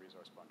app as a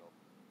resource bundle.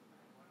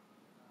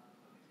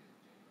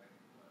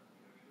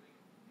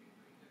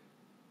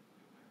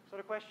 So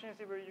the question is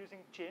if we're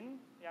using Gin.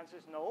 The answer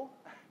is no.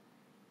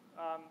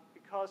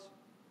 Because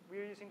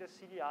we're using the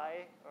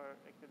CDI, or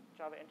like the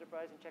Java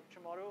Enterprise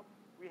injection model,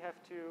 we have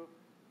to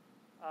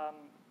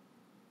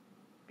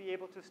be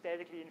able to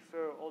statically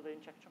infer all the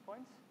injection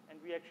points.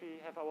 And we actually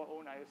have our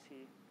own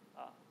IOC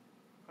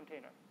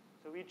container.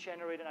 So we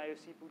generate an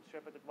IOC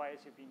bootstrapper that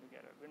wires your bean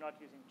together. We're not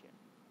using Gin.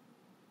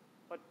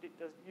 But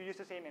you use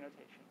the same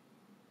annotation.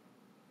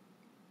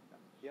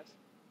 Yes?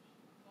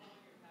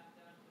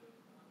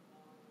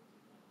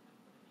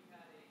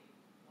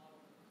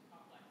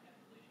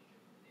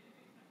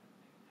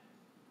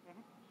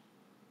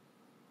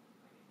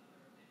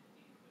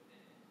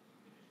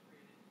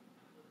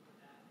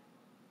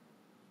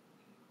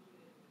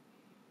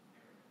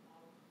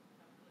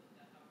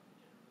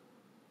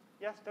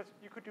 Yes,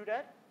 you could do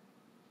that.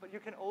 But you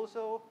can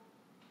also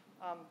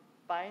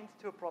bind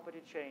to a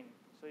property chain.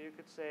 So you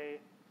could say,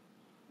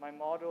 my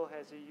model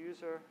has a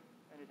user,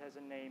 and it has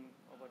a name,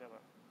 or whatever.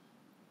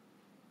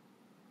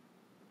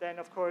 Then,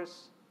 of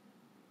course,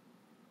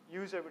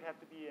 user would have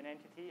to be an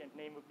entity, and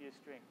name would be a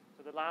string.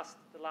 So the last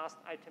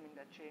item in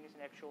that chain is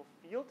an actual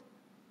field,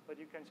 but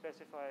you can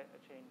specify a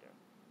chain there.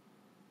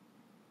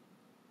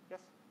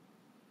 Yes?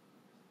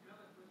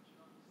 Another question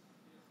on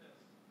CSS.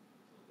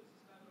 So this is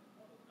kind of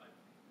prototype.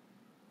 If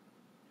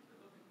you're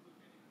not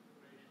including any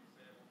configuration,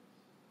 say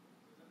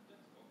on this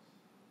text box,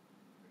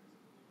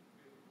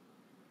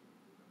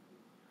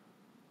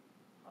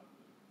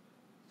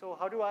 So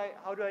how do I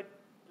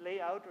lay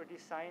out or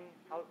design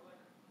how?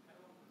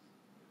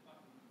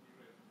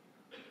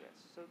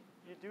 Yes. So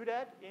you do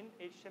that in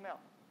HTML.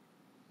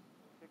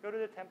 You go to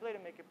the template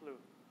and make it blue.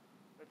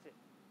 That's it.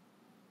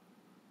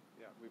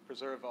 Yeah, we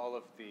preserve all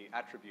of the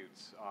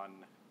attributes on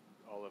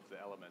all of the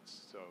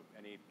elements. So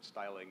any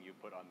styling you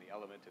put on the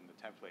element in the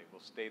template will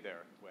stay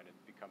there when it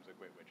becomes a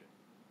GWT widget.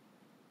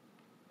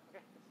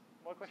 Okay.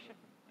 More question?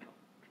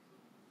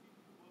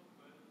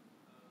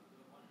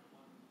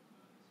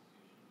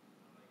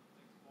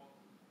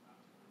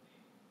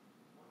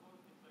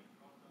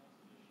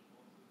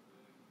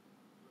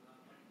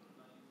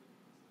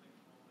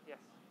 Yes.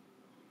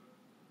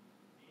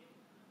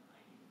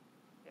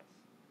 Yes.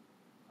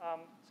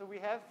 So we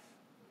have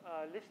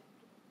list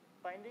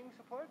binding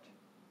support.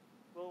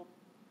 Well,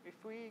 if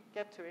we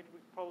get to it, we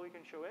probably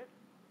can show it.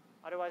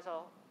 Otherwise,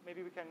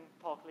 maybe we can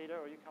talk later,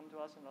 or you come to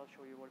us and I'll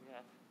show you what we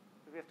have.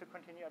 But we have to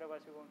continue,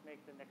 otherwise we won't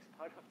make the next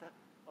part of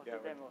the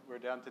demo. We're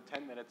down to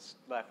 10 minutes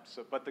left.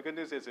 So, but the good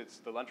news is it's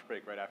the lunch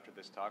break right after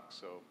this talk,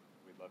 so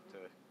we'd love to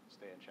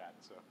stay and chat.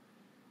 So.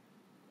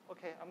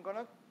 Okay, I'm going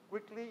to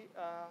quickly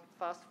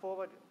fast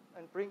forward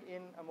and bring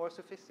in a more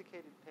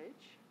sophisticated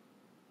page.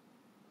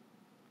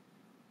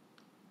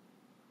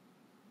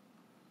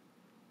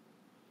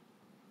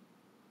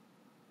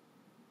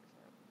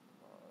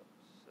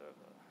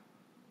 Server.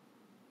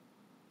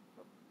 I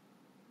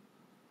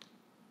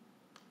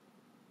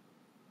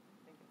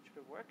think it should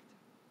have worked.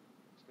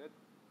 It's good.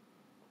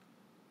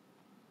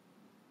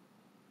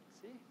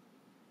 Let's see.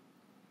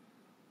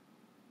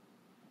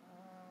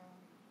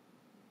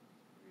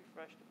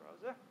 Refresh the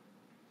browser.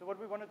 So what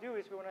we want to do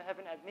is we want to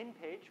have an admin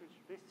page which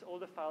lists all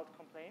the filed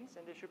complaints,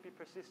 and they should be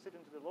persisted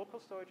into the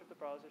local storage of the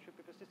browser, should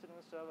be persisted on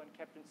the server, and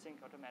kept in sync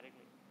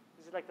automatically.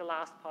 This is like the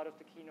last part of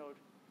the keynote,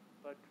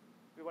 but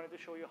we wanted to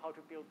show you how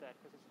to build that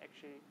because it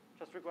actually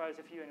just requires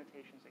a few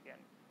annotations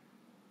again.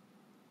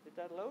 Did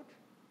that load?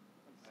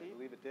 Let's see. I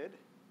believe it did.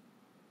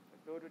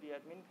 Go to the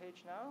admin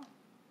page now.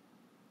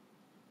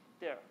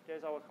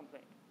 There's our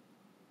complaint.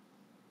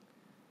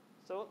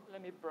 So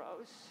let me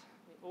browse.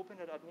 We open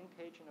that admin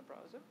page in a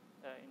browser,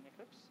 in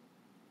Eclipse.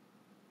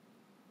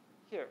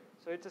 Here.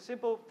 So it's a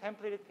simple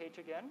templated page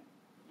again.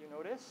 You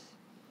notice.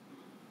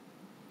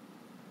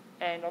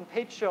 And on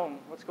page shown,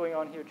 what's going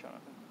on here,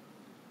 Jonathan?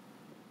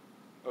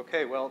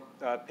 OK, well,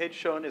 page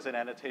shown is an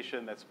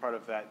annotation that's part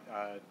of that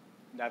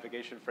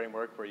navigation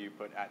framework where you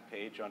put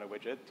 @page on a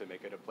widget to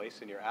make it a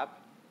place in your app.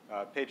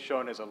 Page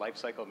shown is a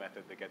lifecycle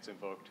method that gets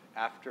invoked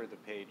after the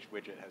page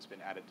widget has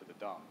been added to the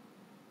DOM.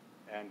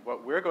 And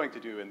what we're going to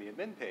do in the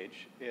admin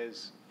page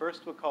is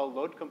first we'll call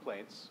load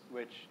complaints,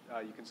 which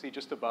you can see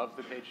just above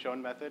the page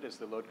shown method is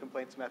the load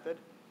complaints method.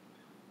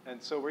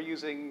 And so we're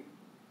using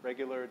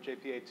regular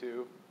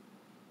JPA2.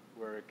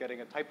 We're getting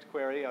a typed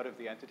query out of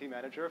the entity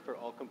manager for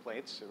all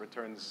complaints. It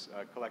returns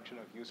a collection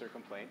of user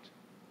complaint.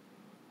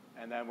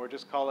 And then we're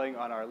just calling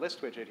on our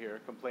list widget here,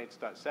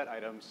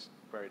 complaints.setItems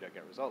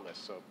query.getResultList.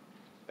 So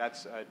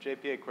that's a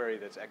JPA query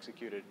that's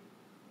executed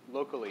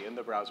locally in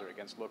the browser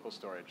against local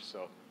storage.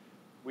 So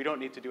we don't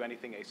need to do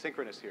anything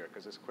asynchronous here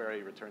because this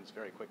query returns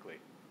very quickly.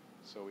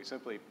 So we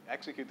simply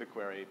execute the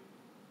query,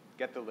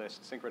 get the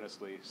list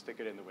synchronously, stick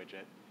it in the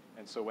widget.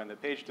 And so when the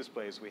page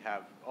displays, we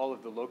have all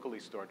of the locally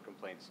stored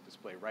complaints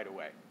display right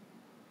away.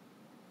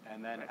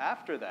 And then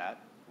after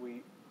that,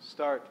 we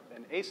start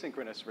an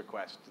asynchronous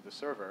request to the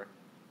server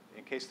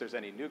in case there's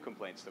any new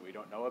complaints that we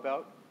don't know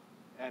about.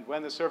 And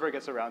when the server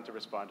gets around to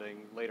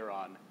responding later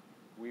on,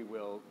 we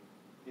will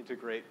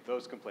integrate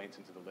those complaints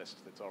into the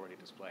list that's already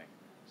displaying.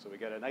 So we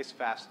get a nice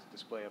fast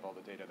display of all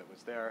the data that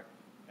was there.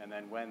 And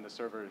then when the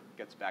server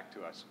gets back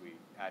to us, we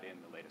add in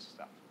the latest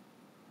stuff.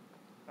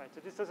 Right, so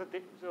this does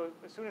so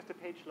as soon as the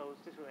page loads,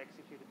 this will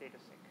execute a data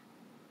sync.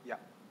 Yeah.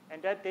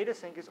 And that data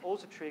sync is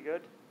also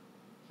triggered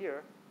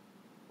here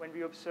when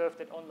we observe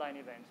that online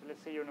event. So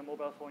let's say you're on a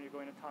mobile phone, you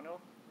go in a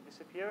tunnel, you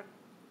disappear,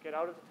 get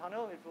out of the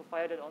tunnel, it will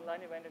fire that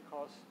online event and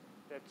cause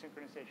that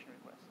synchronization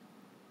request.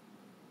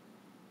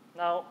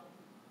 Now,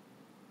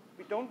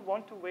 we don't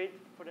want to wait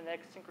for the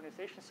next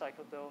synchronization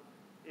cycle, though,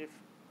 if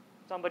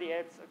somebody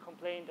adds a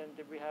complaint and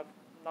if we have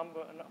a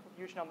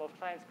huge number of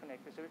clients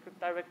connected. So we could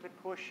directly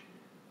push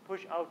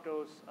out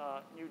those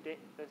new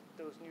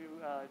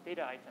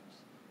data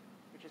items,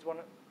 which is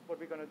what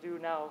we're going to do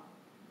now.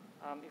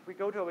 If we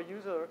go to our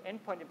user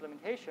endpoint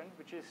implementation,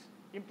 which is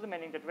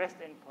implementing that REST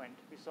endpoint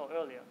we saw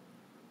earlier,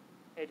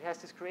 it has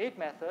this create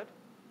method,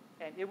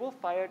 and it will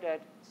fire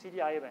that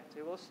CDI event.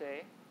 It will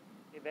say,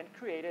 event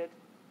created.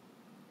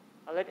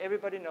 I'll let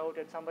everybody know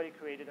that somebody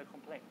created a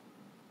complaint.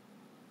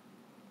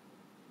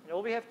 And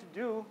all we have to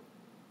do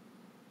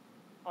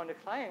on the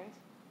client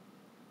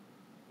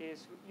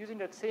is, using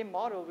that same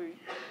model, we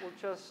will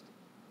just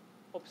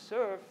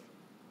observe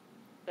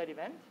that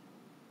event.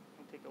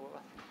 You can take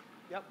over.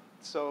 Yep.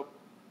 So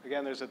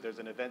again, there's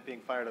an event being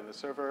fired on the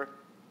server,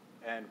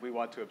 and we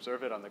want to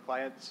observe it on the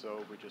client.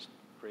 So we just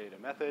create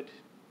a method,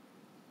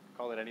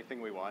 call it anything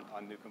we want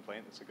on new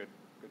complaint. That's a good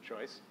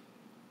choice.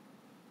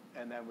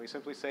 And then we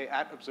simply say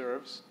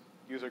 @observes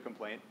user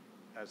complaint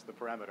as the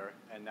parameter.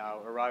 And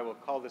now Errai will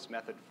call this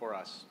method for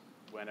us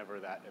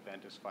whenever that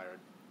event is fired,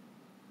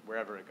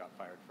 wherever it got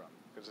fired from.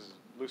 Because this is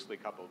loosely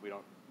coupled. We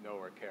don't know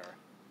or care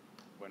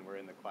when we're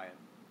in the client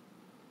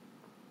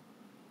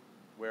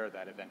where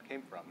that event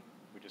came from.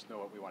 We just know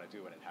what we want to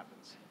do when it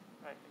happens.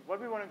 Right. What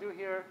we want to do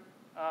here,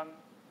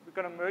 we're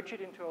going to merge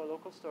it into our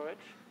local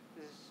storage.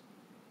 This is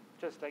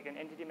just like an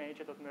entity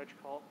manager.merge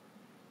call.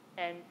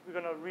 And we're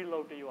going to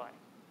reload the UI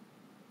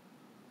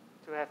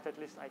to have that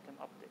list item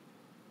update.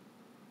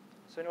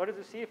 So in order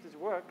to see if this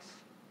works,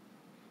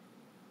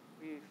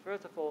 we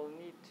first of all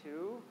need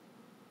to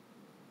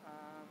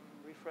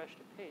refresh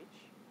the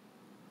page.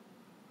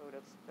 Oh,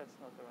 that's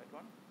not the right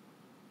one.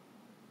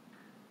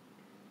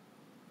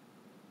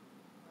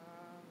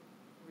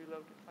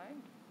 Reload the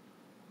client.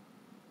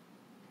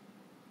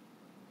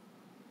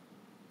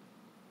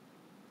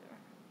 There.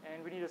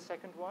 And we need a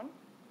second one.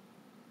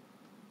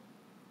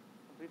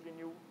 Completely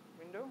new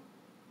window.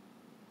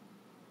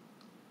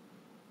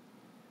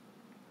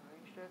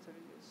 Arrange that so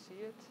you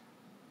see it.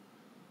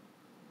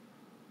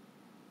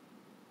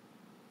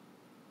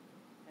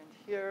 And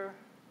here,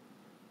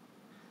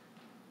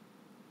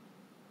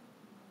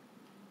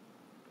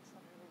 it's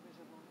not really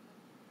visible.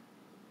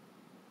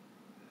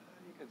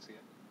 You can see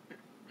it.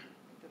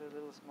 Make it a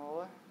little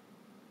smaller.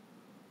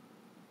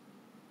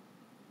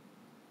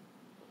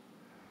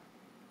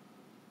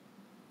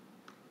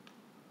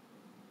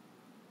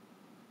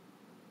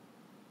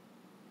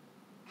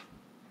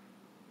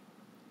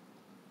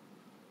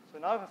 So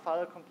now if I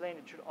file a complaint,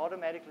 it should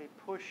automatically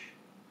push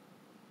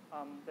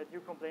that new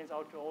complaints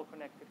out to all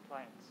connected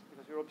clients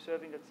because we're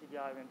observing that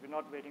CDI event. We're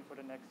not waiting for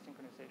the next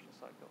synchronization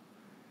cycle.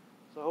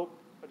 So I hope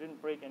I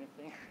didn't break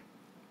anything.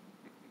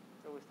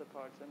 It's always the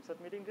part. So I'm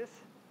submitting this.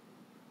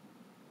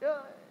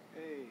 Yeah.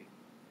 Hey.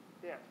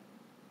 Yeah.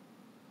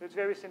 So it's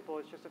very simple.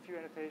 It's just a few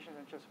annotations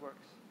and it just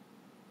works.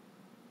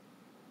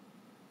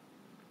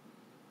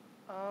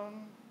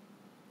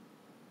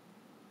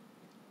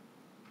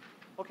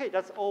 OK,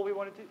 that's all we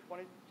wanted to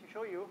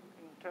show you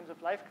in terms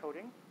of live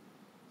coding.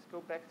 Let's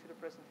go back to the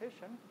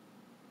presentation.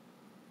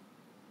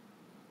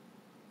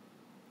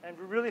 And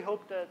we really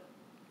hope that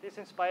this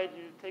inspired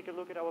you to take a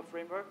look at our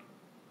framework.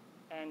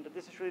 And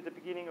this is really the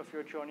beginning of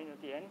your journey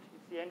at the end.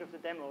 It's the end of the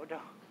demo,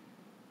 though.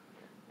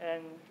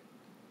 And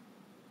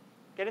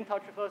get in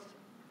touch with us.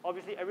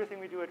 Obviously, everything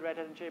we do at Red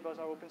Hat and JBoss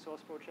are open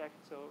source project.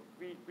 So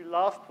we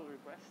love pull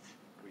requests.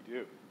 We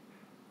do.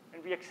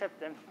 And we accept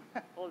them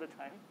all the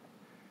time.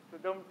 So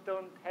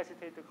don't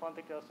hesitate to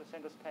contact us or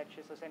send us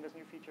patches or send us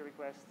new feature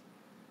requests.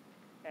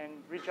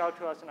 And reach out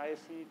to us on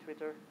ISC,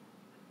 Twitter.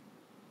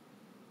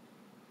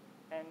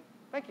 And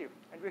thank you.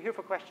 And we're here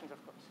for questions,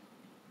 of course.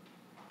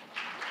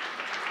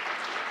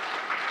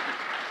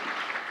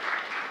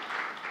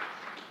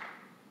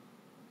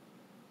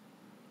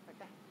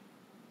 OK.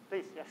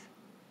 Please, yes.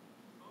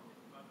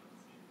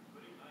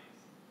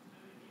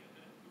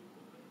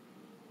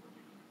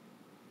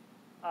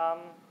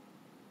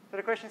 So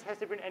the question is, has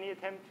there been any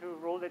attempt to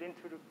roll that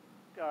into the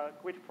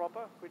GWT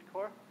proper, GWT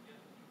core?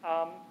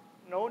 Yeah.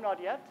 No, not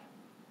yet.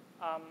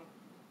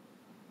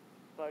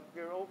 But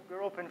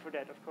we're open for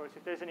that, of course.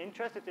 If there's an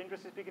interest, if the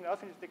interest is big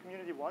enough, and if the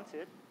community wants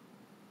it,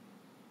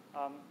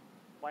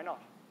 why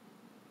not?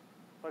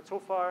 But so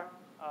far,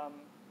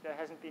 there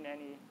hasn't been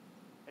any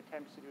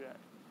attempts to do that.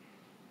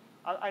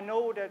 I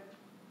know that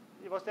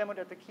it was demoed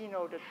at the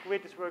keynote that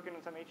GWT is working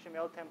on some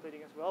HTML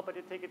templating as well, but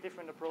they take a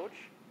different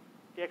approach.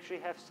 They actually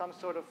have some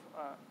sort of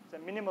a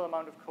minimal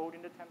amount of code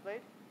in the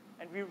template,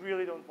 and we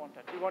really don't want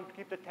that. We want to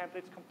keep the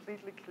templates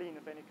completely clean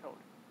of any code.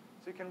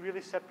 So you can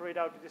really separate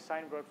out the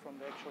design work from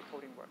the actual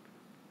coding work.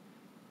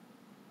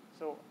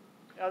 So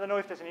I don't know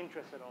if there's an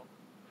interest at all.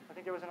 I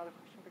think there was another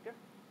question back there.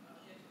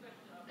 Yeah, two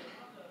questions. On the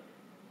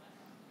less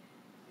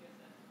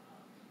CSS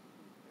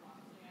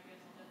processing, I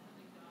guess, is that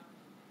something done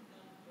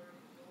during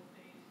the build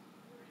phase,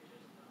 where it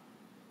just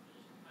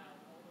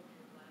compile all of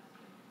your less?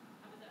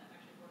 How does that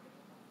actually work in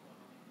the workflow?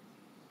 I mean,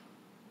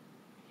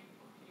 can you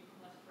put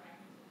less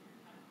fragments in your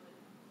template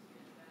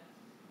CSS?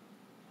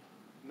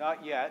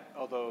 Not yet,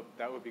 although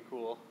that would be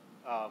cool.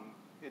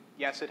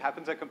 Yes, it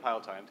happens at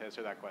compile time, to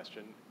answer that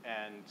question.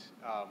 And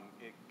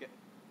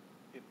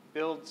it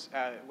builds,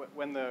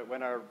 when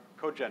our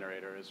code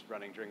generator is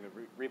running during the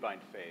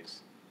rebind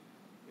phase,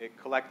 it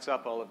collects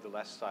up all of the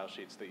less style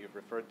sheets that you've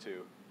referred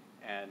to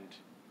and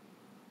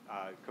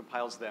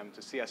compiles them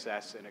to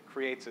CSS, and it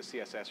creates a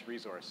CSS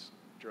resource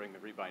during the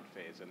rebind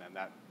phase. And then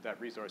that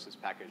resource is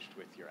packaged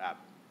with your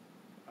app.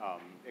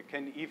 It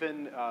can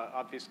even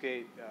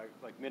obfuscate,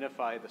 like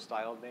minify the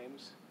style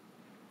names,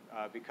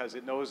 because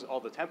it knows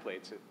all the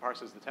templates. It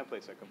parses the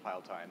templates at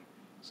compile time,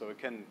 so it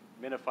can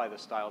minify the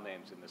style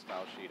names in the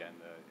style sheet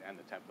and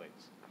the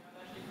templates. Yeah, it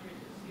actually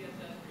creates a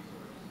CSS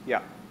resource.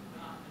 Yeah.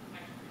 Not a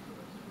text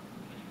resource. So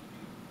can you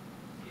do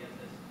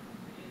CSS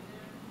in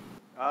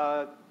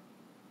there?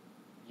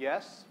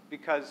 Yes,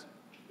 because,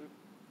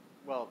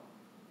 well,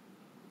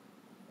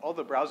 all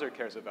the browser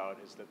cares about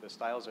is that the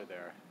styles are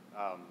there.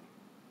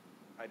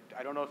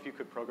 I don't know if you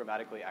could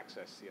programmatically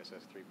access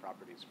CSS3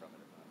 properties from it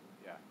or not.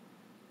 Yeah.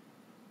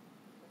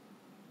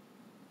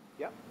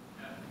 Yeah?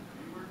 Have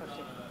you worked on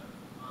a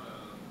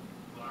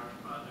large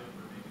project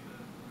where maybe the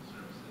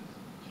services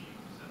team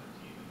is a separate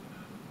team and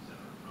a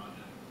separate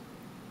project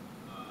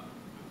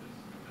with this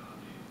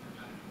technology and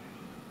how do you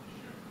handle the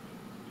shared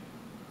between?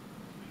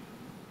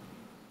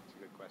 It's a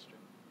good question.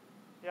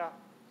 Yeah.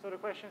 So the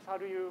question is, how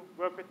do you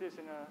work with this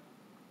in a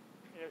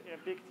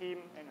big team,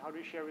 and how do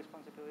you share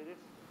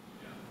responsibilities?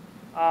 Yeah.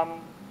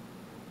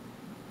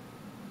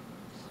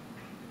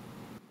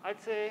 I'd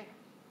say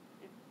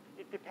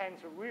it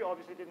depends. So we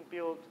obviously didn't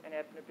build an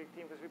app in a big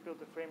team because we built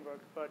the framework,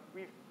 but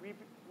we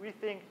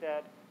think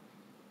that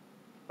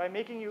by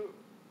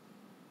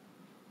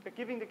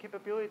giving the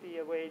capability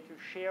a way to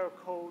share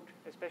code,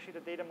 especially the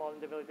data model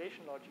and the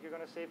validation logic, you're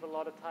going to save a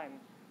lot of time.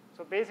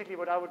 So basically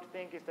what I would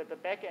think is that the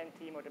backend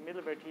team or the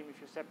middleware team, if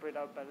you separate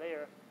out by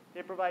layer,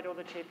 they provide all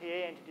the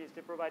JPA entities.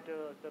 They provide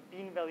the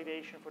bean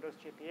validation for those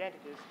JPA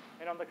entities.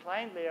 And on the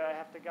client layer, I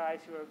have the guys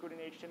who are good in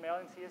HTML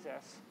and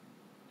CSS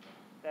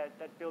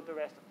that build the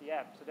rest of the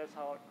app. So that's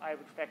how I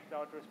would factor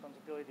out the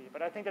responsibility.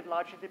 But I think that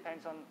largely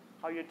depends on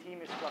how your team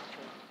is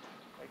structured.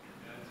 Like,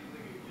 Yeah, it seems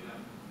like you'd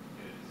have to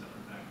get a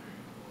separate factory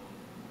and pull,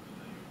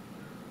 your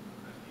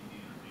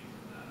SDD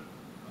interfaces out of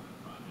other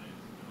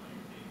projects, all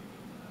your data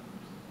needs out.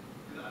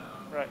 Because I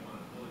don't know, right. you want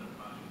to pull in a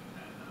project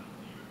that has not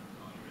only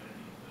all your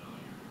entities, but all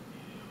your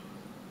DAOs,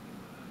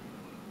 and you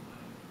don't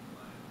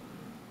want to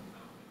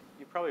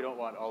You probably don't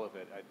want all of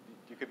it.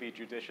 You could be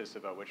judicious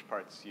about which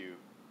parts you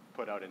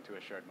put out into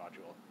a shared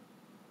module.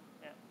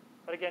 Yeah,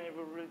 but again, it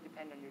will really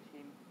depend on your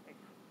team. Like,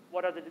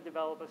 what are the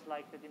developers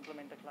like that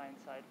implement the client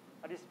side?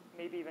 Are these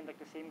maybe even like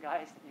the same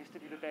guys that used to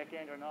do the back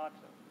end or not?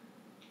 So,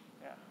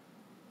 yeah.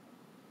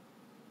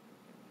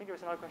 think there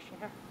was another question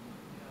here.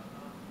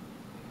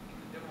 In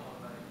the demo,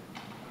 like,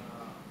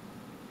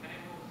 can I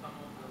move some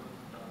of those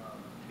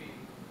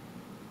fields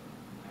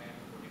and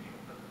put it in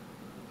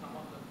some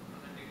of the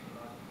presentation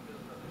or English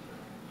position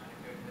and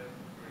get them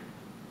free?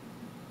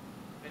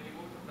 When you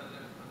move to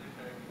position,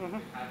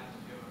 it has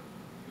your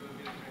will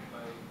be defined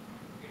by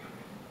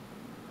interface,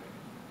 right?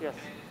 Yes.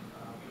 Can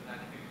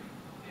I just use annotation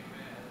same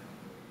way as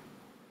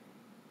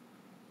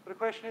The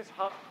question is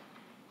how.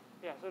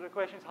 Yeah. So the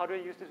question is how do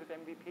I use this with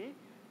MVP?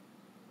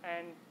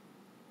 And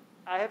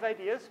I have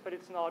ideas, but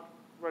it's not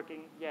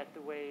working yet the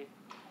way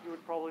you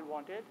would probably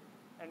want it.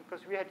 And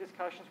because we had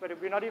discussions whether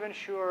we're not even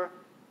sure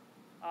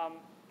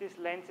this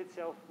lends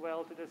itself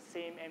well to the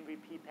same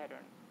MVP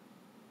pattern,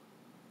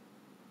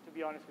 to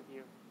be honest with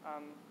you.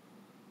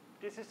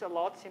 This is a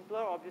lot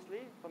simpler,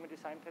 obviously, from a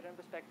design pattern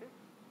perspective.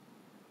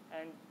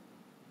 And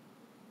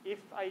if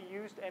I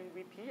used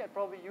MVP, I'd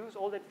probably use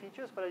all that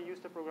features, but I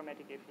use the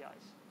programmatic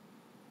APIs.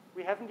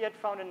 We haven't yet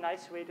found a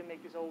nice way to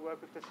make this all work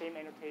with the same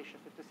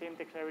annotations, with the same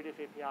declarative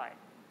API.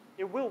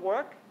 It will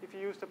work if you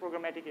use the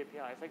programmatic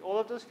APIs. Like all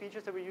of those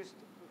features that we used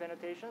with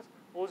annotations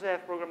also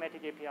have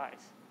programmatic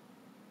APIs.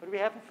 But we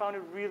haven't found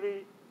a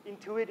really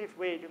intuitive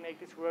way to make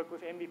this work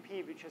with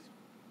MVP, which is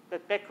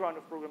that background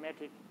of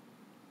programmatic,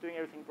 doing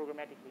everything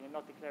programmatically and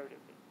not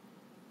declaratively.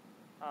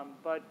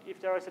 But if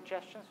there are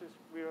suggestions,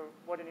 we're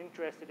more than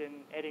interested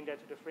in adding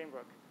that to the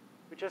framework.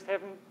 We just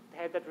haven't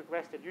had that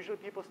requested. Usually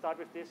people start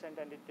with this and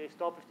then they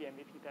stop with the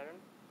MVP pattern.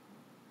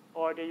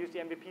 Or they use the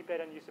MVP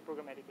pattern and use the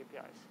programmatic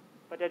APIs.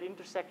 But that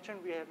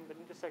intersection, we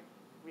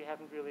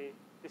haven't really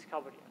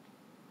discovered yet.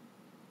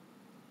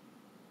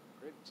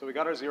 Great. So we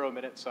got our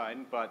 0-minute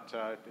sign, but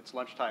it's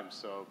lunchtime,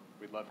 so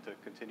we'd love to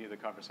continue the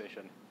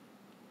conversation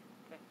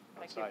Okay.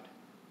 Thank outside. you.